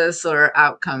process or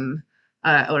outcome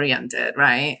oriented,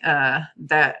 right?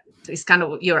 That is kind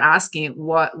of, you're asking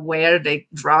where they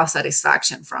draw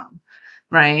satisfaction from,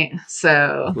 right?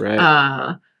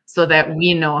 Right. So that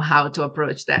we know how to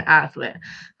approach that athlete.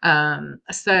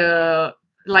 So,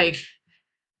 like,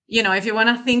 if you want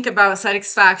to think about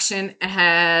satisfaction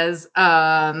as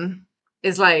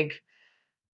is like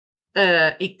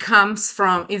it comes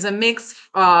from, is a mix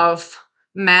of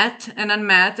met and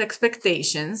unmet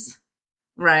expectations,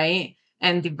 right?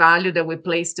 And the value that we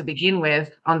place to begin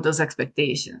with on those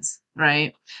expectations,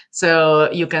 right? So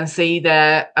you can say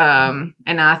that an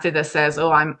athlete that says,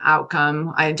 "Oh, I'm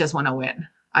outcome. I just want to win.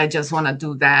 I just want to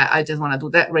do that. I just want to do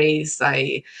that race.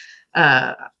 Uh,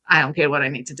 I don't care what I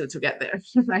need to do to get there,"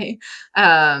 right?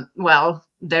 Well,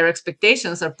 their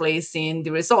expectations are placed in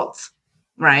the results,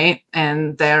 right?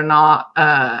 And they're not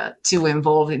too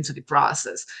involved into the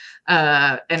process.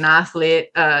 An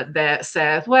athlete that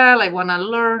says, "Well, I want to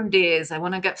learn this, I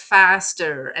want to get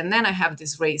faster, and then I have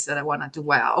this race that I want to do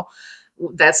well."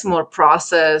 That's more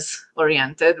process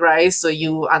oriented, right? So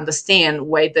you understand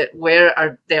where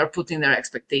are they are putting their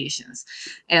expectations.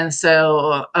 And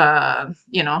so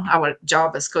our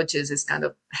job as coaches is kind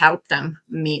of help them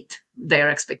meet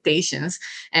their expectations,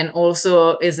 and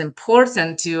also is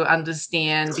important to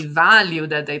understand the value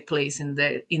that they place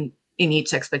in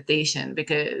each expectation,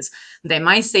 because they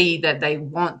might say that they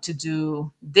want to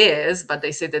do this, but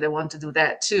they say that they want to do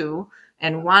that too,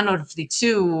 and one of the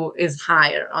two is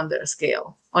higher on their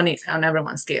scale, on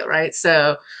everyone's scale, right?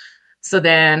 So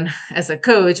then, as a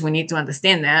coach, we need to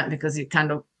understand that, because you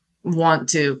kind of want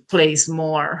to place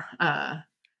more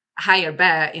higher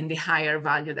bet in the higher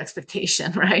valued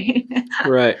expectation, right?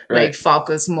 Right. Like, Right.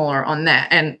 focus more on that,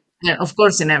 and of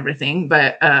course in everything,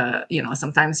 but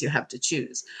sometimes you have to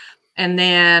choose. And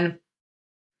then,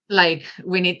 like,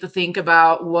 we need to think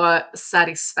about what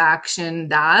satisfaction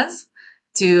does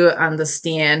to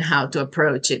understand how to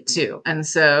approach it too. And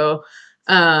so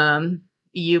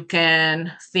you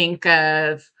can think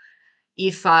of,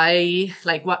 if I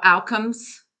like, what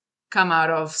outcomes come out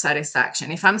of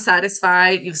satisfaction. If I'm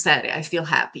satisfied, you said it, I feel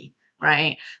happy,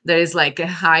 right? There is like a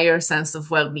higher sense of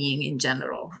well-being in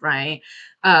general, right?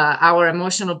 Our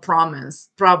emotional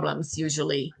problems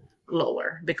usually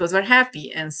lower because we're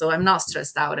happy, and so I'm not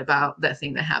stressed out about that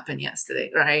thing that happened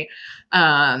yesterday, right?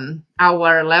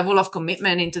 Our level of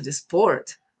commitment into the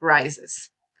sport rises.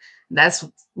 That's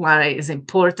why it's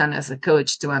important as a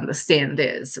coach to understand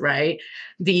this, right?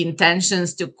 The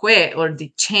intentions to quit, or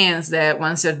the chance that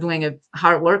once you're doing a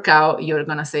hard workout, you're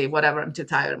going to say, "Whatever, I'm too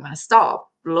tired, I'm going to stop,"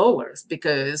 lowers,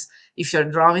 because if you're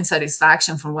drawing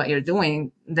satisfaction from what you're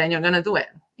doing, then you're going to do it,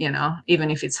 even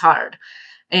if it's hard.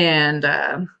 And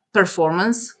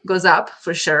performance goes up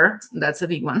for sure. That's a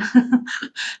big one.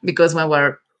 Because when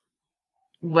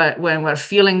we're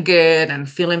feeling good and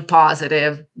feeling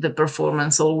positive, the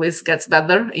performance always gets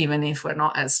better, even if we're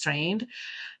not as trained.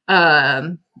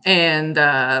 And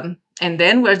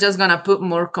then we're just gonna put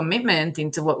more commitment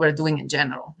into what we're doing in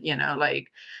general.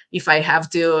 Like, if I have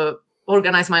to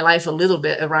organize my life a little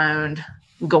bit around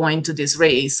going to this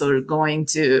race or going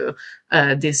to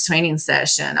this training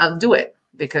session, I'll do it,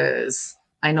 because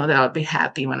I know that I'll be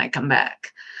happy when I come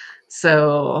back.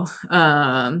 So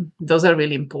those are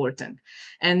really important.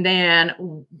 And then,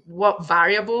 what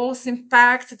variables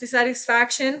impact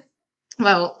dissatisfaction?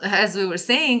 Well, as we were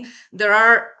saying, there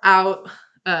are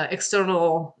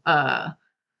external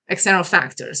external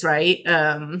factors, right?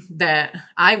 That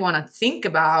I want to think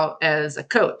about as a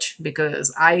coach,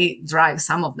 because I drive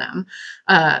some of them.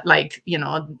 Like,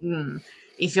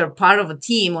 if you're part of a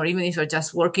team, or even if you're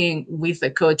just working with a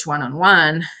coach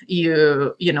one-on-one,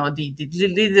 the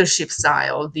leadership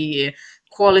style, the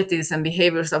qualities and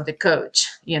behaviors of the coach,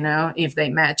 if they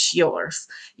match yours.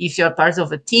 If you're part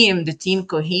of a team, the team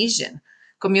cohesion,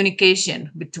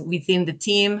 communication within the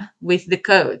team with the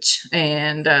coach,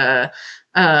 and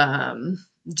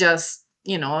just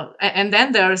and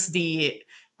then there's the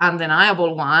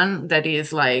undeniable one, that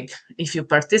is like, if you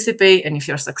participate and if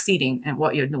you're succeeding in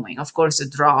what you're doing, of course you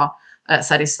draw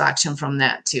satisfaction from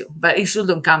that too, but it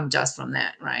shouldn't come just from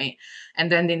that, right?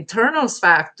 And then the internal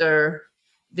factors,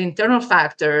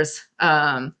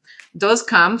 those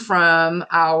come from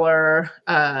our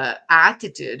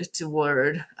attitude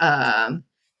toward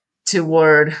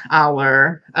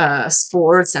our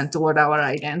sports and toward our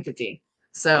identity.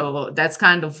 So that's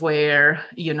kind of where,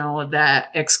 that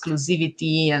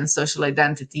exclusivity and social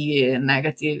identity and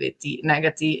negative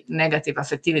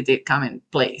affectivity come in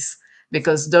place,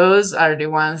 because those are the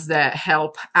ones that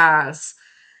help us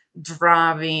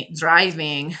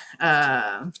driving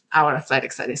our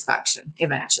athletic satisfaction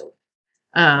eventually.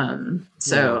 Yeah.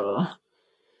 So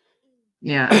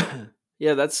yeah.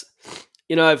 Yeah, that's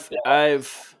I've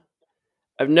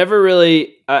never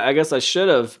really I guess I should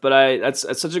have, but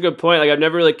that's such a good point. Like I've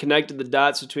never really connected the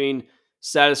dots between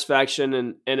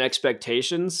satisfaction and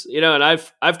expectations. And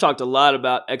I've talked a lot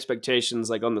about expectations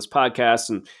like on this podcast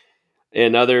and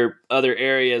in other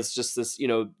areas, just this,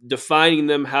 defining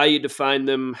them, how you define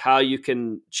them, how you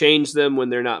can change them when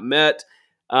they're not met.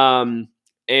 Um,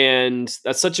 and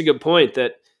that's such a good point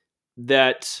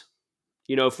that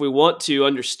if we want to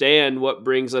understand what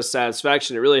brings us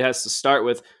satisfaction, it really has to start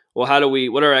with, well,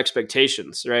 what are our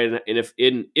expectations, right?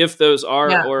 And if those are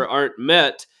Yeah. or aren't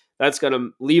met, that's going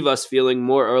to leave us feeling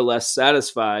more or less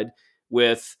satisfied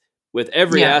with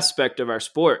every Yeah. aspect of our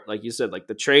sport, like you said, like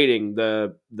the training,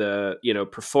 the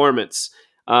performance.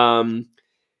 Um,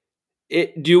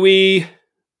 do we,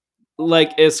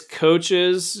 like, as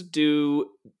coaches,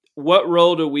 what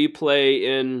role do we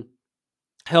play in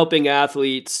helping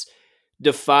athletes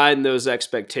define those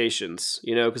expectations?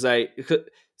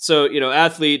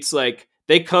 Athletes, like,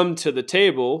 they come to the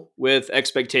table with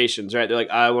expectations, right? They're like,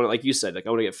 I want to, like you said, like, I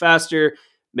want to get faster.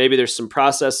 Maybe there's some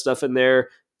process stuff in there.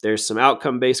 There's some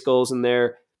outcome based goals in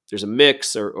there. There's a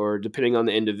mix, or depending on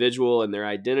the individual and their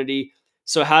identity.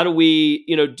 So how do we,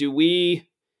 do we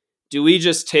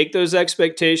just take those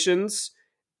expectations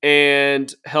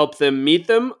and help them meet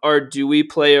them, or do we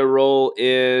play a role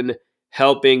in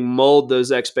helping mold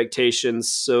those expectations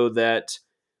so that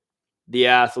the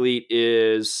athlete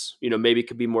is, maybe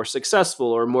could be more successful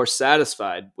or more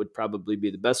satisfied, would probably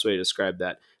be the best way to describe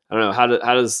that. I don't know.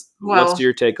 What's Well,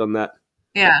 your take on that?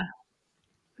 yeah.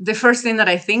 The first thing that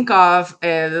I think of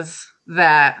is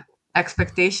that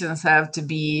expectations have to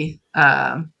be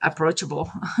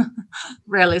approachable,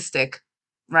 realistic,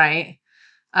 right?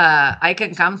 I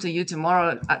can come to you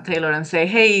tomorrow, Taylor, and say,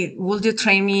 "Hey, will you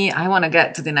train me? I want to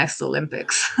get to the next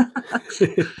Olympics."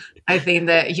 I think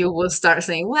that you will start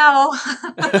saying, "Well,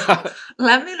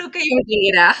 let me look at your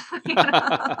data.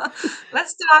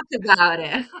 Let's talk about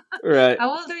it. Right.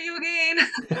 How old are you again?"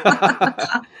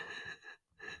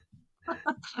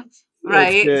 That's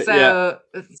Right. good. Yeah.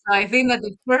 So I think that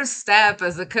the first step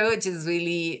as a coach is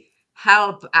really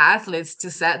help athletes to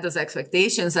set those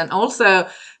expectations. And also,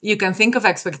 you can think of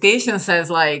expectations as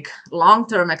like long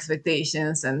term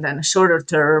expectations and then shorter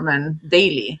term and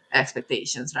daily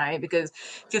expectations, right? Because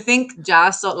if you think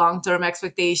just long term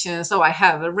expectations, so I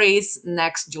have a race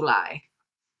next July.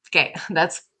 Okay,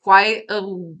 that's quite a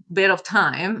bit of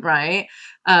time, right?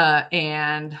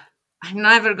 And I'm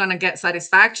never going to get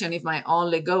satisfaction if my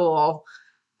only goal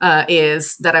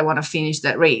is that I want to finish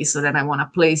that race or that I want to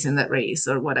place in that race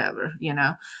or whatever.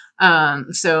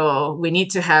 So we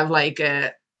need to have like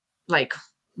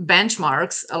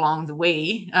benchmarks along the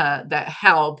way that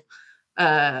help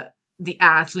uh, the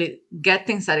athlete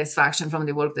getting satisfaction from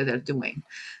the work that they're doing.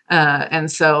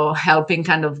 And so helping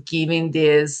kind of giving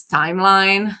this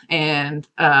timeline and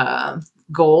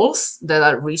goals that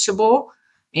are reachable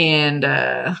and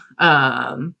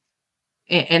and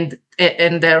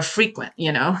they're frequent.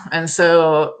 And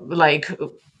so like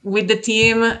with the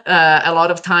team, a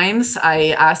lot of times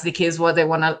I ask the kids what they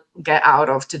want to get out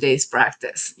of today's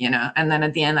practice. And then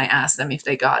at the end I ask them if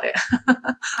they got it.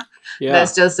 Yeah.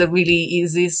 That's just a really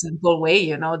easy, simple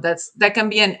way. That can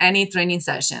be in any training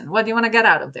session. What do you want to get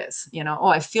out of this? Oh,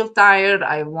 I feel tired,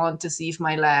 I want to see if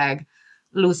my leg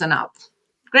loosen up.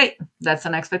 Great, that's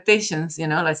an expectations.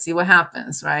 Let's see what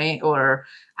happens, right? Or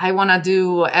I want to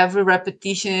do every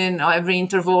repetition or every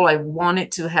interval, I want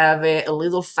it to have it a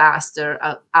little faster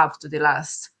up to the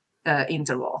last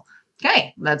interval.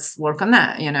 Okay, let's work on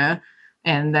that.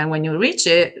 And then when you reach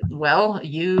it, well,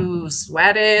 you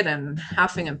sweated and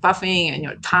huffing and puffing and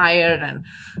you're tired, and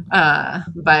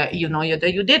but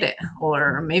that you did it.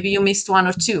 Or maybe you missed one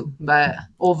or two, but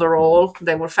overall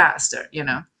they were faster.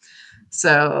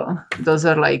 So those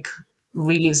are like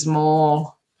really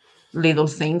small little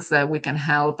things that we can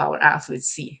help our athletes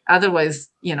see. Otherwise,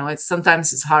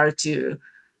 it's hard to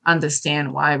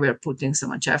understand why we're putting so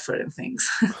much effort in things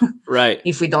Right.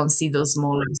 if we don't see those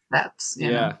smaller steps.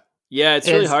 Yeah. Yeah. It's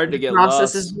really Is hard to the get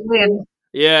process is lost. really.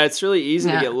 Yeah. It's really easy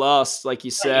to Yeah. get lost, like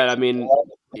you said. I mean,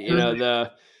 Mhm.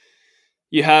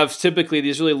 you have typically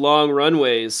these really long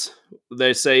runways.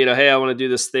 They say, hey, I want to do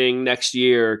this thing next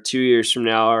year or 2 years from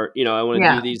now, or, I want to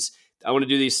Yeah.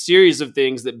 do these series of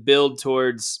things that build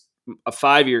towards a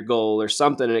 5-year goal or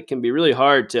something, and it can be really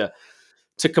hard to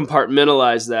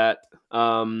compartmentalize that.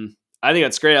 I think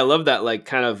that's great. I love that, like,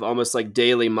 kind of almost like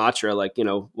daily mantra, like,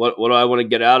 what do I want to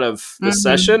get out of this Hmm.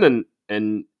 session?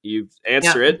 And you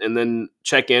answer Yeah. it and then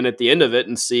check in at the end of it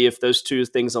and see if those two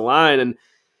things align. And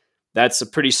that's a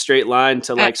pretty straight line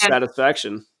to And, like and,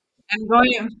 satisfaction. and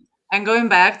going and going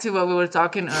back to what we were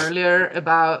talking earlier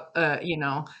about,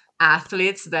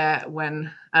 athletes that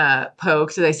when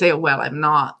poked, they say, "Well, I'm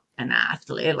not an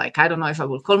athlete. Like, I don't know if I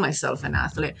would call myself an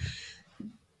athlete."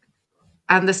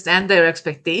 Understand their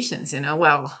expectations.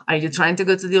 Well, are you trying to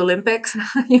go to the Olympics?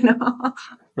 you know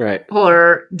Right.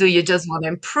 or do you just want to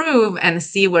improve and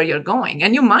see where you're going?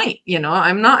 And you might.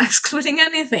 I'm not excluding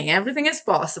anything. Everything is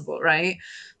possible, right?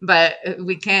 But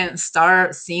we can't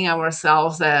start seeing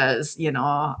ourselves as,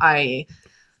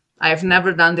 I've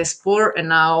never done this sport and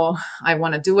now I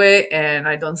want to do it, and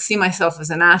I don't see myself as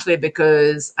an athlete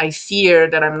because I fear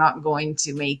that I'm not going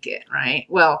to make it, right?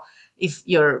 Well, if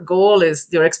your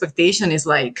expectation is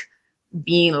like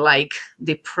being like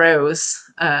the pros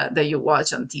that you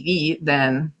watch on TV,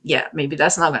 then yeah, maybe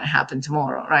that's not going to happen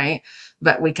tomorrow, right?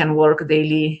 But we can work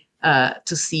daily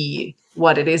to see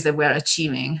what it is that we're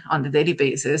achieving on the daily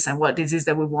basis and what it is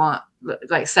that we want,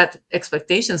 like set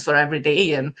expectations for every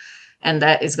day, and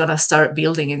that is going to start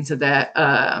building into that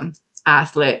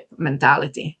athlete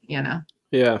mentality. Yeah.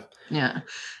 Yeah.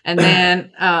 And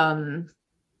then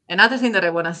another thing that I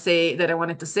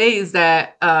wanted to say is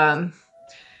that the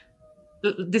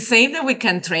same that we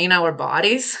can train our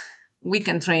bodies, we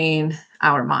can train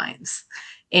our minds.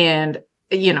 And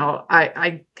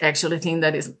I actually think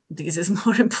that is this is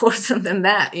more important than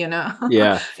that,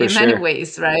 Yeah, for in many sure.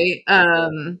 ways, right?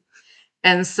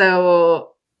 And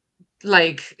so,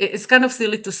 like, it's kind of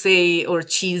silly to say, or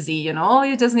cheesy, "Oh,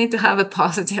 you just need to have a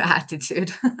positive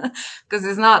attitude," because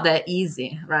it's not that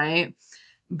easy, right?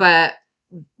 But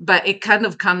it kind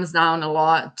of comes down a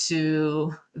lot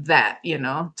to that,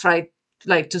 try,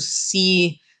 like, to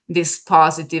see these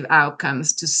positive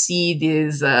outcomes, to see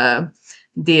these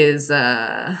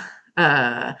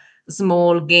uh,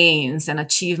 small gains and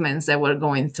achievements that we're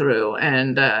going through,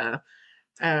 and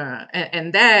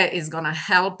that is going to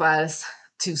help us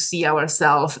to see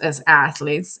ourselves as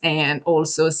athletes, and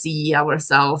also see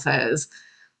ourselves as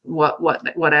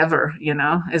whatever.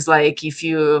 It's like, if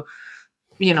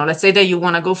let's say that you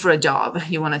want to go for a job,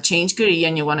 you want to change career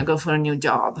and you want to go for a new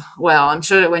job. Well, I'm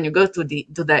sure that when you go to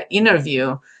that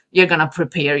interview, you're going to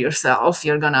prepare yourself.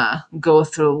 You're going to go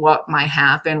through what might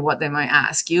happen, what they might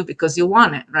ask you, because you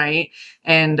want it, right?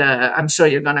 And I'm sure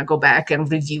you're going to go back and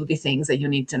review the things that you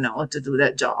need to know to do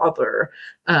that job. Or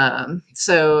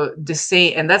so the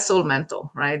same, and that's all mental,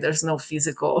 right? There's no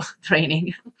physical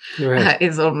training. Right.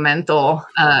 It's all mental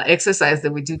exercise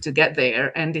that we do to get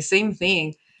there. And the same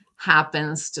thing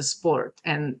happens to sport.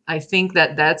 And I think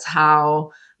that that's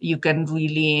how you can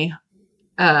really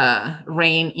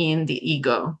rein in the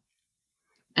ego,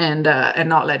 and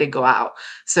not let it go out.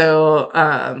 So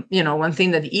one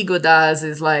thing that the ego does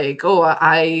is like, "Oh,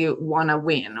 I want to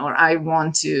win," or "I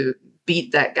want to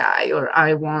beat that guy," or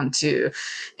 "I want to,"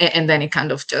 and then it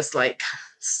kind of just like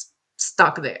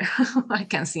stuck there. I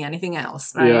can't see anything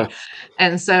else, Yeah. right?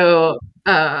 And so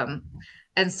um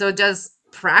and so just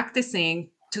practicing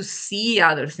to see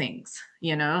other things,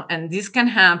 and this can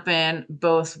happen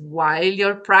both while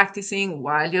you're practicing,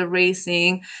 while you're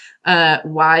racing,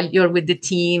 while you're with the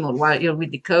team, or while you're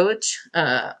with the coach,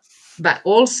 but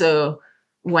also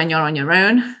when you're on your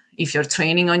own, if you're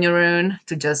training on your own,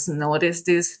 to just notice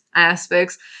these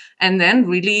aspects, and then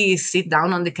really sit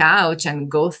down on the couch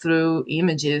and go through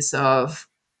images of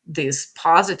these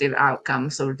positive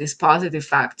outcomes, or these positive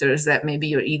factors that maybe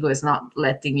your ego is not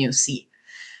letting you see.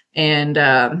 And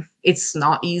it's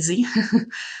not easy.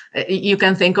 You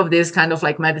can think of this kind of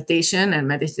like meditation, and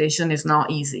meditation is not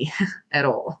easy at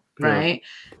all, Yeah. right?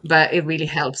 But it really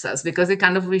helps us because it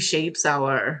kind of reshapes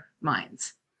our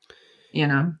minds. you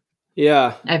know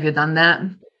Yeah. have you done that?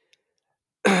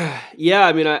 Yeah,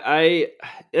 I mean, I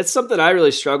it's something I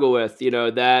really struggle with,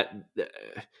 that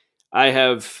I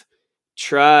have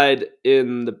tried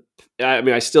in the I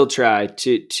mean, I still try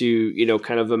to,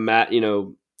 kind of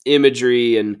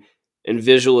imagery and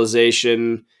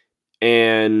visualization,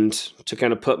 and to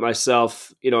kind of put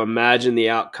myself, imagine the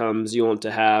outcomes you want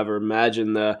to have, or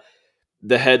imagine the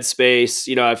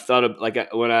headspace. I've thought of,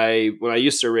 like, when I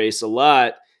used to race a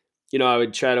lot, I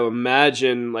would try to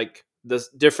imagine, like, the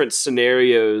different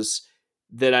scenarios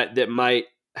that might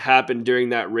happen during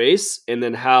that race, and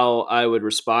then how I would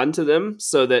respond to them,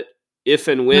 so that if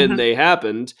and when Hmm. they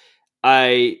happened,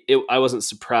 I wasn't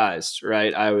surprised,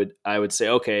 right? I would say,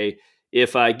 okay,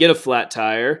 if I get a flat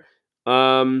tire,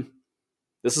 um,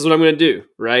 this is what I'm going to do,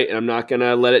 right? And I'm not going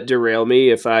to let it derail me.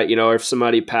 If I, if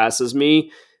somebody passes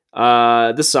me,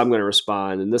 this is how I'm going to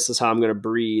respond, and this is how I'm going to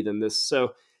breathe, and this.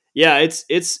 So, yeah, it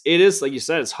is like you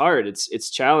said, it's hard. It's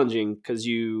challenging because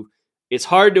it's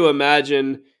hard to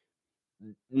imagine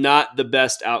not the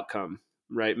best outcome,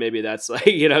 right? Maybe that's like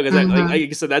because like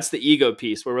you said, that's the ego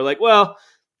piece where we're like, well,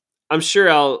 I'm sure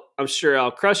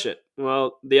I'll crush it.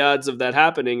 Well, the odds of that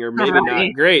happening are maybe not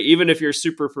Right. great, even if you're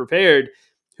super prepared.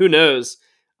 Who knows?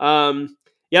 Yeah, I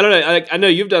don't know. I know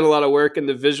you've done a lot of work in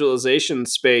the visualization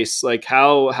space. Like,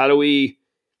 how do we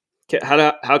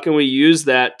how can we use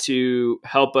that to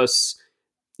help us,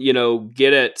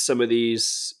 get at some of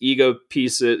these ego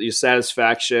pieces, your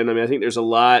satisfaction? I mean, I think there's a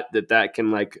lot that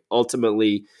can like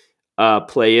ultimately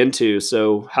play into.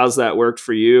 So how's that worked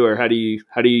for you, or how do you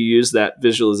use that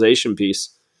visualization piece?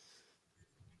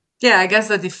 Yeah, I guess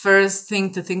that the first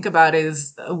thing to think about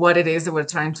is what it is that we're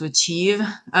trying to achieve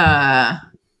uh,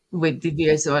 with the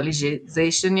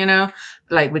visualization,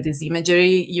 like with this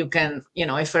imagery. You can,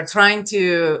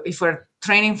 if we're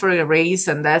training for a race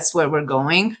and that's where we're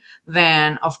going,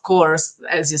 then of course,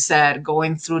 as you said,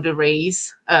 going through the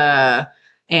race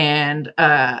and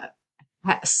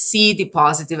see the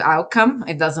positive outcome.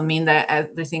 It doesn't mean that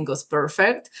everything goes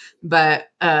perfect, but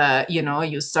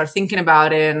you start thinking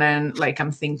about it, and then like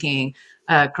I'm thinking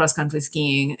cross country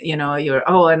skiing. You're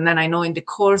and then I know in the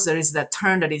course there is that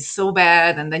turn that is so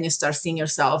bad, and then you start seeing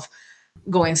yourself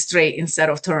going straight instead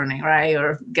of turning, right,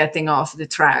 or getting off the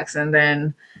tracks, and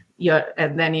then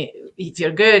if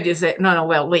you're good, you say, no, no,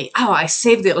 well, wait, I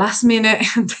saved it last minute,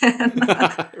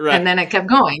 Right. and then I kept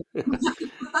going.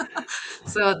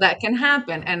 So that can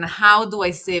happen. And how do I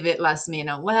save it last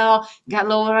minute? Well, get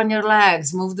lower on your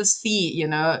legs, move the feet,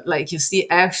 like you see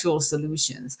actual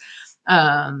solutions.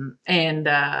 And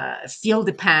feel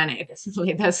the panic.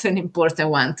 Like, that's an important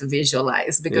one to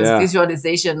visualize, because Yeah.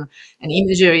 visualization and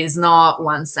imagery is not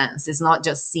one sense. It's not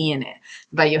just seeing it,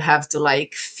 but you have to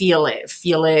like feel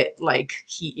it like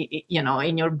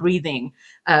in your breathing,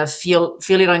 feel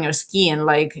it on your skin.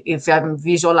 Like if I'm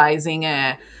visualizing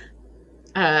a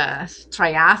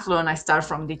triathlon, I start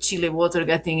from the chilly water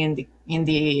getting in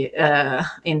the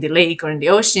lake or in the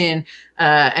ocean,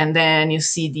 and then you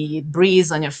see the breeze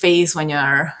on your face when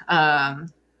you're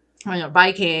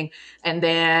biking, and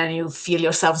then you feel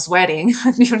yourself sweating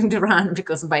during the run,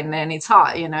 because by then it's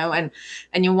hot, and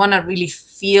you want to really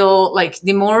feel like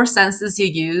the more senses you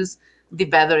use, the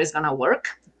better it's gonna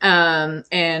work.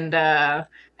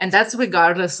 And that's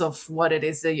regardless of what it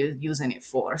is that you're using it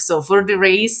for. So for the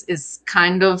race, is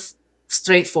kind of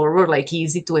straightforward, like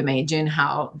easy to imagine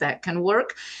how that can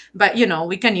work. But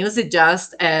we can use it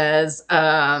just as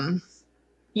an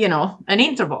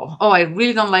interval. Oh, I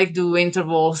really don't like do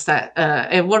intervals that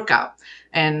a workout,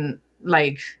 and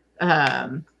like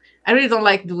I really don't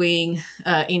like doing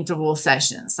interval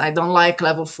sessions. I don't like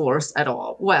level fours at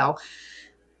all. Well,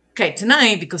 okay,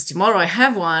 tonight, because tomorrow I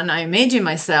have one, I imagine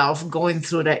myself going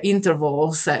through the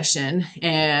interval session,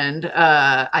 and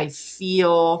I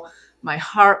feel my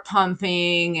heart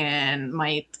pumping and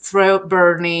my throat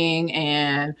burning,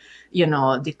 and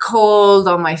the cold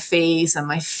on my face, and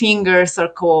my fingers are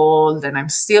cold, and I'm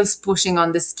still pushing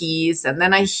on the skis, and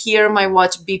then I hear my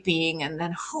watch beeping, and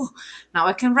then whew, now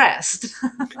I can rest.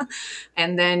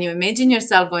 And then you imagine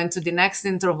yourself going to the next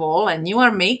interval, and you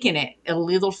are making it a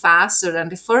little faster than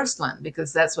the first one,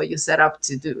 because that's what you set up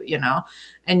to do,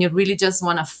 and you really just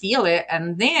want to feel it.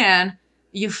 And then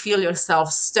you feel yourself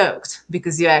stoked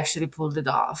because you actually pulled it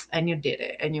off and you did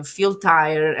it, and you feel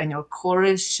tired and your core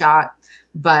is shot,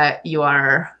 but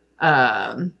you're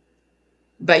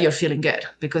feeling good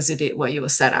because you did what you were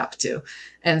set up to.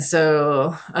 And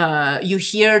so you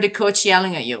hear the coach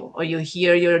yelling at you, or you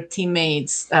hear your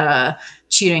teammates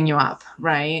cheering you up,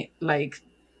 right? Like,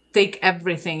 take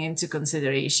everything into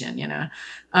consideration,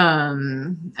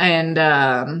 and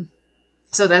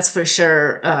so that's for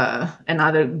sure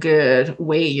another good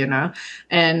way,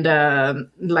 and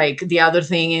like the other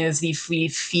thing is, if we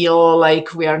feel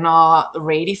like we are not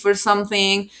ready for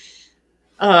something,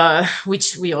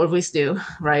 which we always do,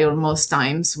 right? Or most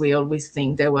times we always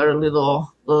think that we're a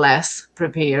little less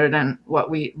prepared than what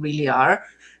we really are.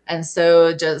 And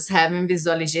so just having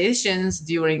visualizations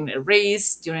during a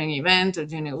race, during an event, or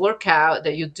during a workout,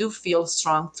 that you do feel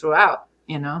strong throughout.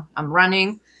 I'm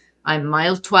running, I'm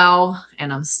mile 12,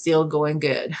 and I'm still going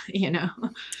good, Yeah.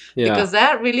 because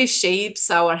that really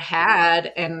shapes our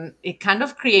head, and it kind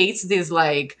of creates this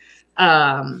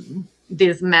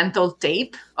mental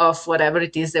tape of whatever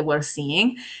it is that we're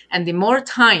seeing. And the more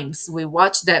times we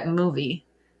watch that movie,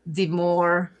 the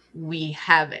more we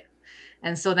have it.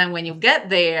 And so then when you get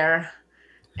there,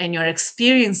 and you're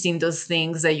experiencing those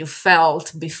things that you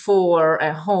felt before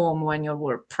at home when you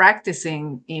were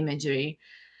practicing imagery,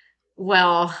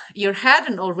 well, your head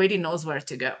already knows where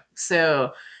to go.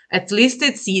 So at least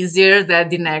it's easier that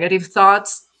the negative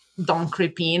thoughts don't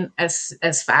creep in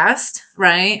as fast,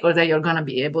 right? Or that you're gonna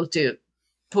be able to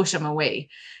push them away.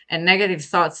 And negative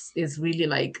thoughts is really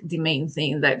like the main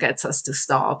thing that gets us to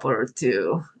stop or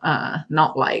to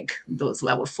not like those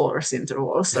level fours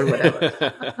intervals or whatever.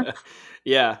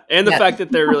 Yeah, and the Yeah, fact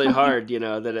that they're really hard, you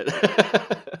know, that it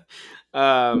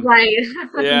right.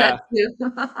 yeah, That too.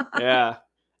 yeah.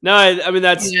 No, I mean,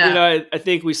 that's, you Yeah, know, I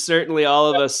think we certainly, all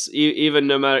of us, even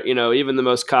no matter, you know, even the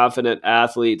most confident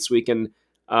athletes,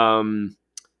 um,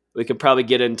 we could probably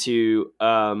get into,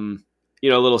 you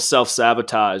know, a little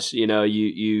self-sabotage. You know,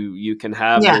 you can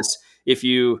have yeah, this if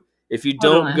you don't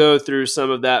totally. go through some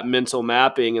of that mental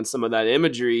mapping and some of that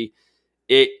imagery,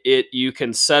 it you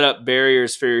can set up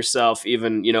barriers for yourself,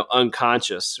 even, you know,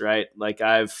 unconscious, right? Like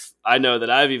I know that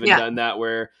I've even Yeah, done that,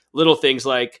 where little things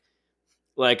like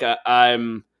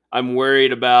I'm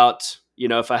worried about, you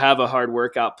know, if I have a hard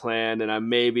workout plan and I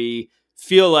maybe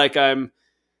feel like I'm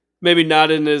maybe not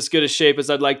in as good a shape as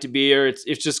I'd like to be, or it's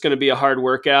just going to be a hard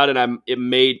workout, and it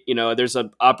may, you know, there's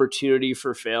an opportunity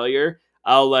for failure.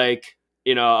 I'll like,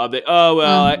 you know, I'll be, oh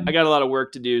well, I hmm, got a lot of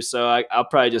work to do, so I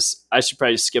should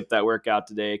probably just skip that workout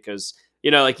today, because, you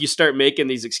know, like, you start making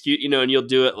these excuse, you know, and you'll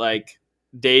do it like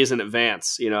days in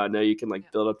advance. You know, I know you can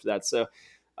like build up to that. So,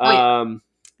 oh yeah. um,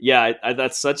 yeah,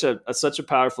 that's such a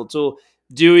powerful tool.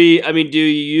 I mean, do you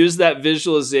use that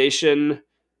visualization?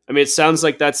 I mean, it sounds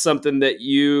like that's something that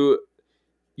you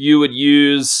would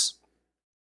use,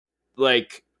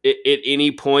 like, at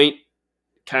any point,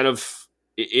 kind of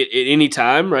at any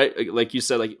time, right? Like you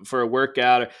said, like for a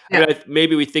workout. Or, I Yeah. mean,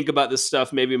 maybe we think about this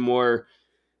stuff maybe more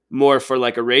for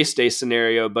like a race day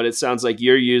scenario, but it sounds like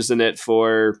you're using it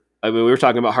for. I mean, we were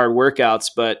talking about hard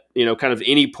workouts, but, you know, kind of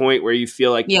any point where you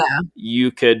feel like Yeah.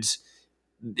 you could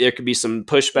there could be some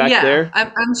pushback Yeah. there.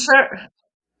 I'm sure.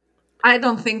 I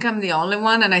don't think I'm the only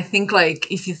one. And I think,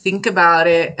 like, if you think about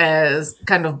it as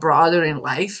kind of broader in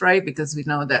life, right? Because we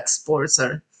know that sports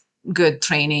are good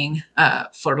training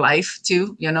for life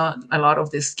too. You know, a lot of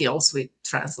these skills, we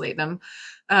translate them.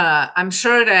 I'm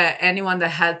sure that anyone that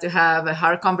had to have a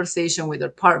hard conversation with their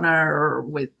partner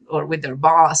or with their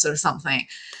boss or something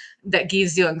that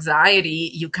gives you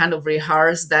anxiety, you kind of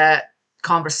rehearse that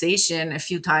conversation a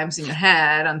few times in your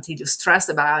head until you stress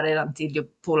about it, until you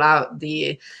pull out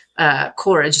the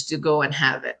courage to go and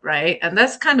have it, right? And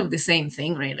that's kind of the same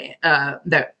thing, really,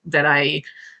 that I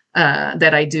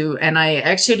do. And I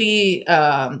actually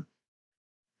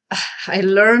I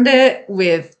learned it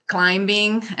with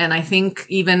climbing, and I think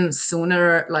even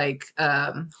sooner, like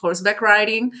horseback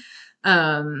riding.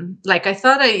 Like, I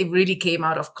thought it really came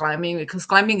out of climbing, because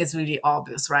climbing is really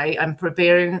obvious, right? I'm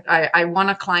preparing. I want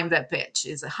to climb that pitch.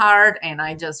 It's hard, and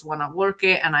I just want to work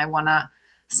it, and I want to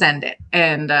send it.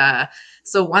 And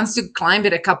so once you climb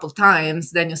it a couple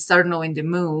times, then you start knowing the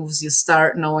moves. You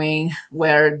start knowing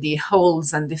where the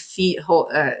holds and the feet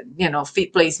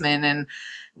placement, and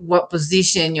what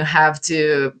position you have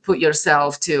to put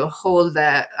yourself to hold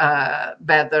that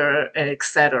better,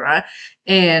 etc.,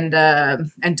 and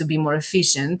to be more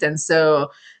efficient. And so,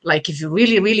 like, if you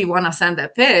really really want to send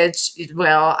that pitch,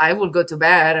 well, I will go to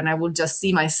bed and I will just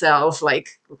see myself,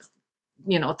 like,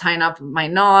 tying up my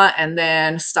knot and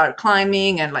then start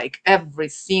climbing, and like every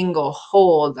single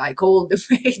hold, like all the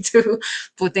way to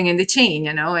putting in the chain,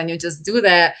 and you just do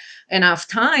that enough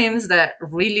times that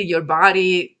really your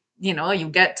body, you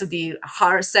get to the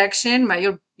hard section, but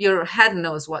your head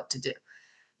knows what to do,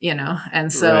 and Right.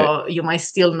 so you might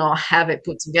still not have it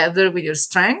put together with your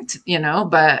strength,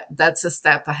 but that's a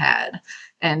step ahead,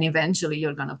 and eventually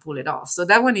you're going to pull it off. So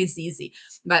that one is easy.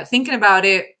 But thinking about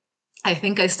it, I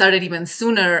think I started even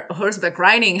sooner horseback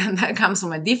riding, and that comes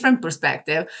from a different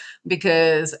perspective,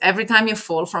 because every time you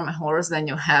fall from a horse, then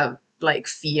you have like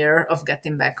fear of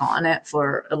getting back on it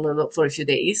for a few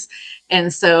days.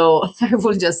 And so I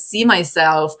will just see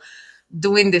myself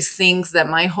doing these things that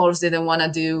my horse didn't want to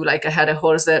do. Like, I had a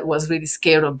horse that was really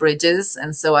scared of bridges.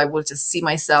 And so I would just see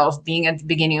myself being at the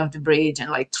beginning of the bridge and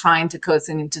like trying to coax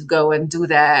him to go and do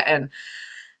that.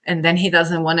 And then he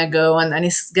doesn't want to go, and then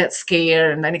he gets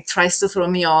scared, and then he tries to throw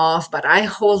me off, but I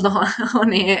hold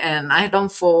on it, and I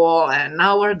don't fall, and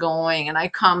now we're going, and I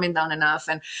calm it down enough.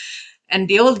 And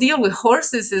the old deal with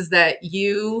horses is that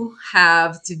you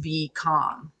have to be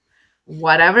calm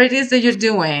whatever it is that you're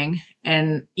doing.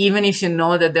 And even if you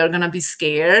know that they're going to be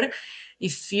scared,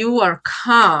 if you are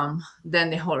calm,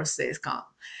 then the horse stays calm.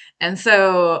 And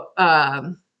so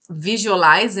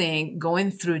visualizing going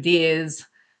through this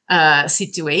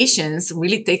situations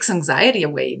really takes anxiety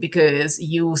away, because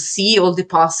you see all the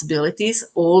possibilities,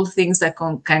 all things that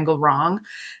can go wrong,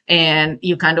 and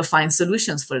you kind of find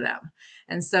solutions for them.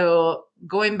 And so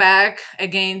going back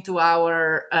again to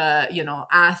our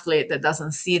athlete that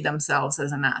doesn't see themselves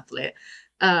as an athlete,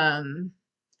 um,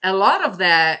 a lot of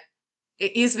that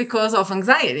is because of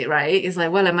anxiety, right? It's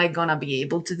like, well, am I gonna be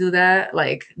able to do that?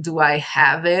 Like, do I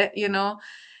have it?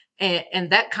 And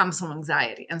that comes from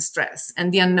anxiety and stress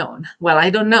and the unknown. Well, I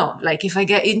don't know. Like, if I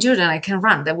get injured and I can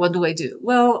run, then what do I do?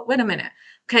 Well, wait a minute.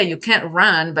 Okay, you can't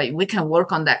run, but we can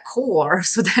work on that core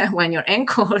so that when your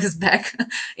ankle is back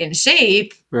in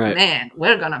shape, Right. man,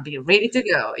 we're gonna be ready to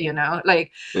go.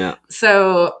 Like, Yeah.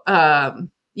 so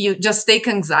you just take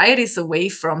anxieties away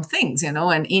from things, and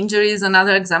injury is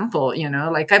another example.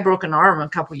 Like, I broke an arm a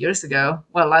couple years ago,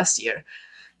 well, last year,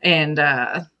 and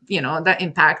that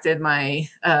impacted my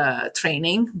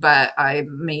training, but I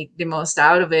make the most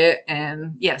out of it.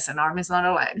 And yes, an arm is not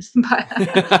a leg,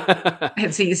 but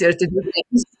it's easier to do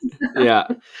things. Yeah.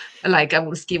 Like, I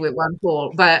will ski with one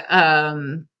pole,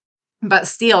 but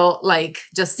still, like,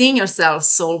 just seeing yourself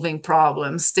solving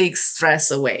problems takes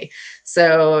stress away.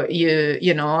 So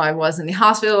I was in the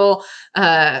hospital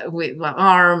with my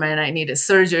arm, and I needed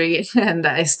surgery, and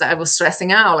I was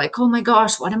stressing out, like, oh my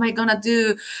gosh, what am I gonna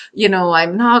do?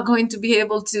 I'm not going to be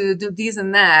able to do this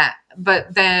and that.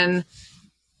 But then,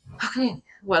 okay,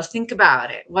 well, think about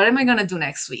it. What am I going to do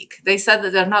next week? They said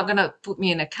that they're not going to put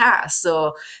me in a cast.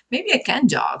 So maybe I can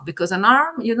jog, because an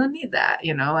arm, you don't need that.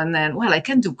 And then, well, I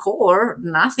can do core.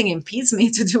 Nothing impedes me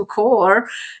to do core.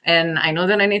 And I know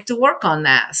that I need to work on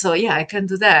that. So yeah, I can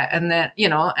do that. And then,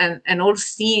 and all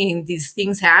seeing these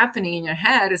things happening in your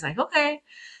head is like, okay,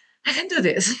 I can do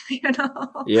this.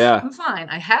 Yeah. I'm fine.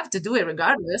 I have to do it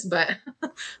regardless, but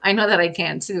I know that I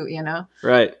can too.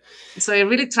 Right. So it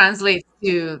really translates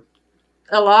to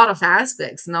a lot of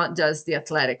aspects, not just the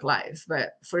athletic life,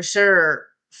 but for sure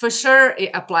it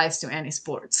applies to any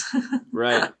sports.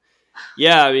 Right.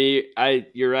 Yeah. I mean,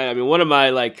 you're right. I mean, one of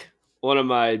my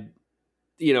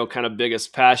kind of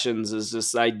biggest passions is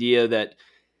this idea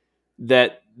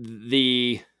that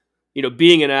the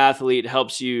being an athlete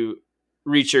helps you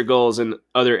reach your goals in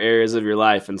other areas of your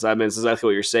life. And so, I mean, it's exactly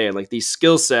what you're saying. Like, these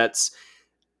skill sets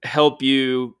help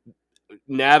you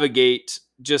navigate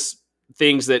just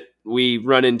things that we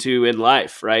run into in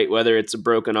life, right? Whether it's a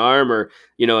broken arm, or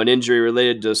an injury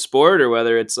related to sport, or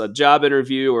whether it's a job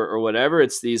interview, or whatever.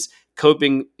 It's these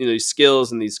coping these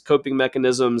skills and these coping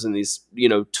mechanisms and these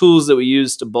tools that we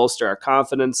use to bolster our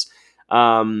confidence.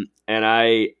 And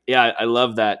I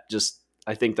love that. Just,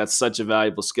 I think that's such a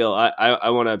valuable skill. I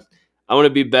want to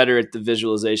be better at the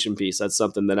visualization piece. That's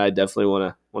something that I definitely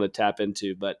want to tap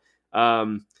into. But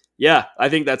yeah, I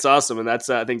think that's awesome, and I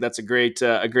think that's a great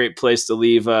place to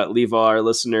leave all our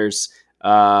listeners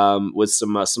with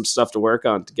some stuff to work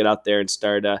on, to get out there and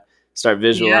start Yeah,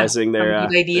 visualizing some their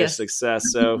good ideas.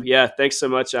 success. So yeah, thanks so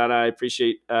much, Anna. I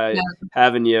appreciate Yeah,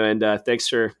 having you, and thanks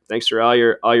for all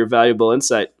your valuable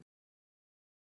insight.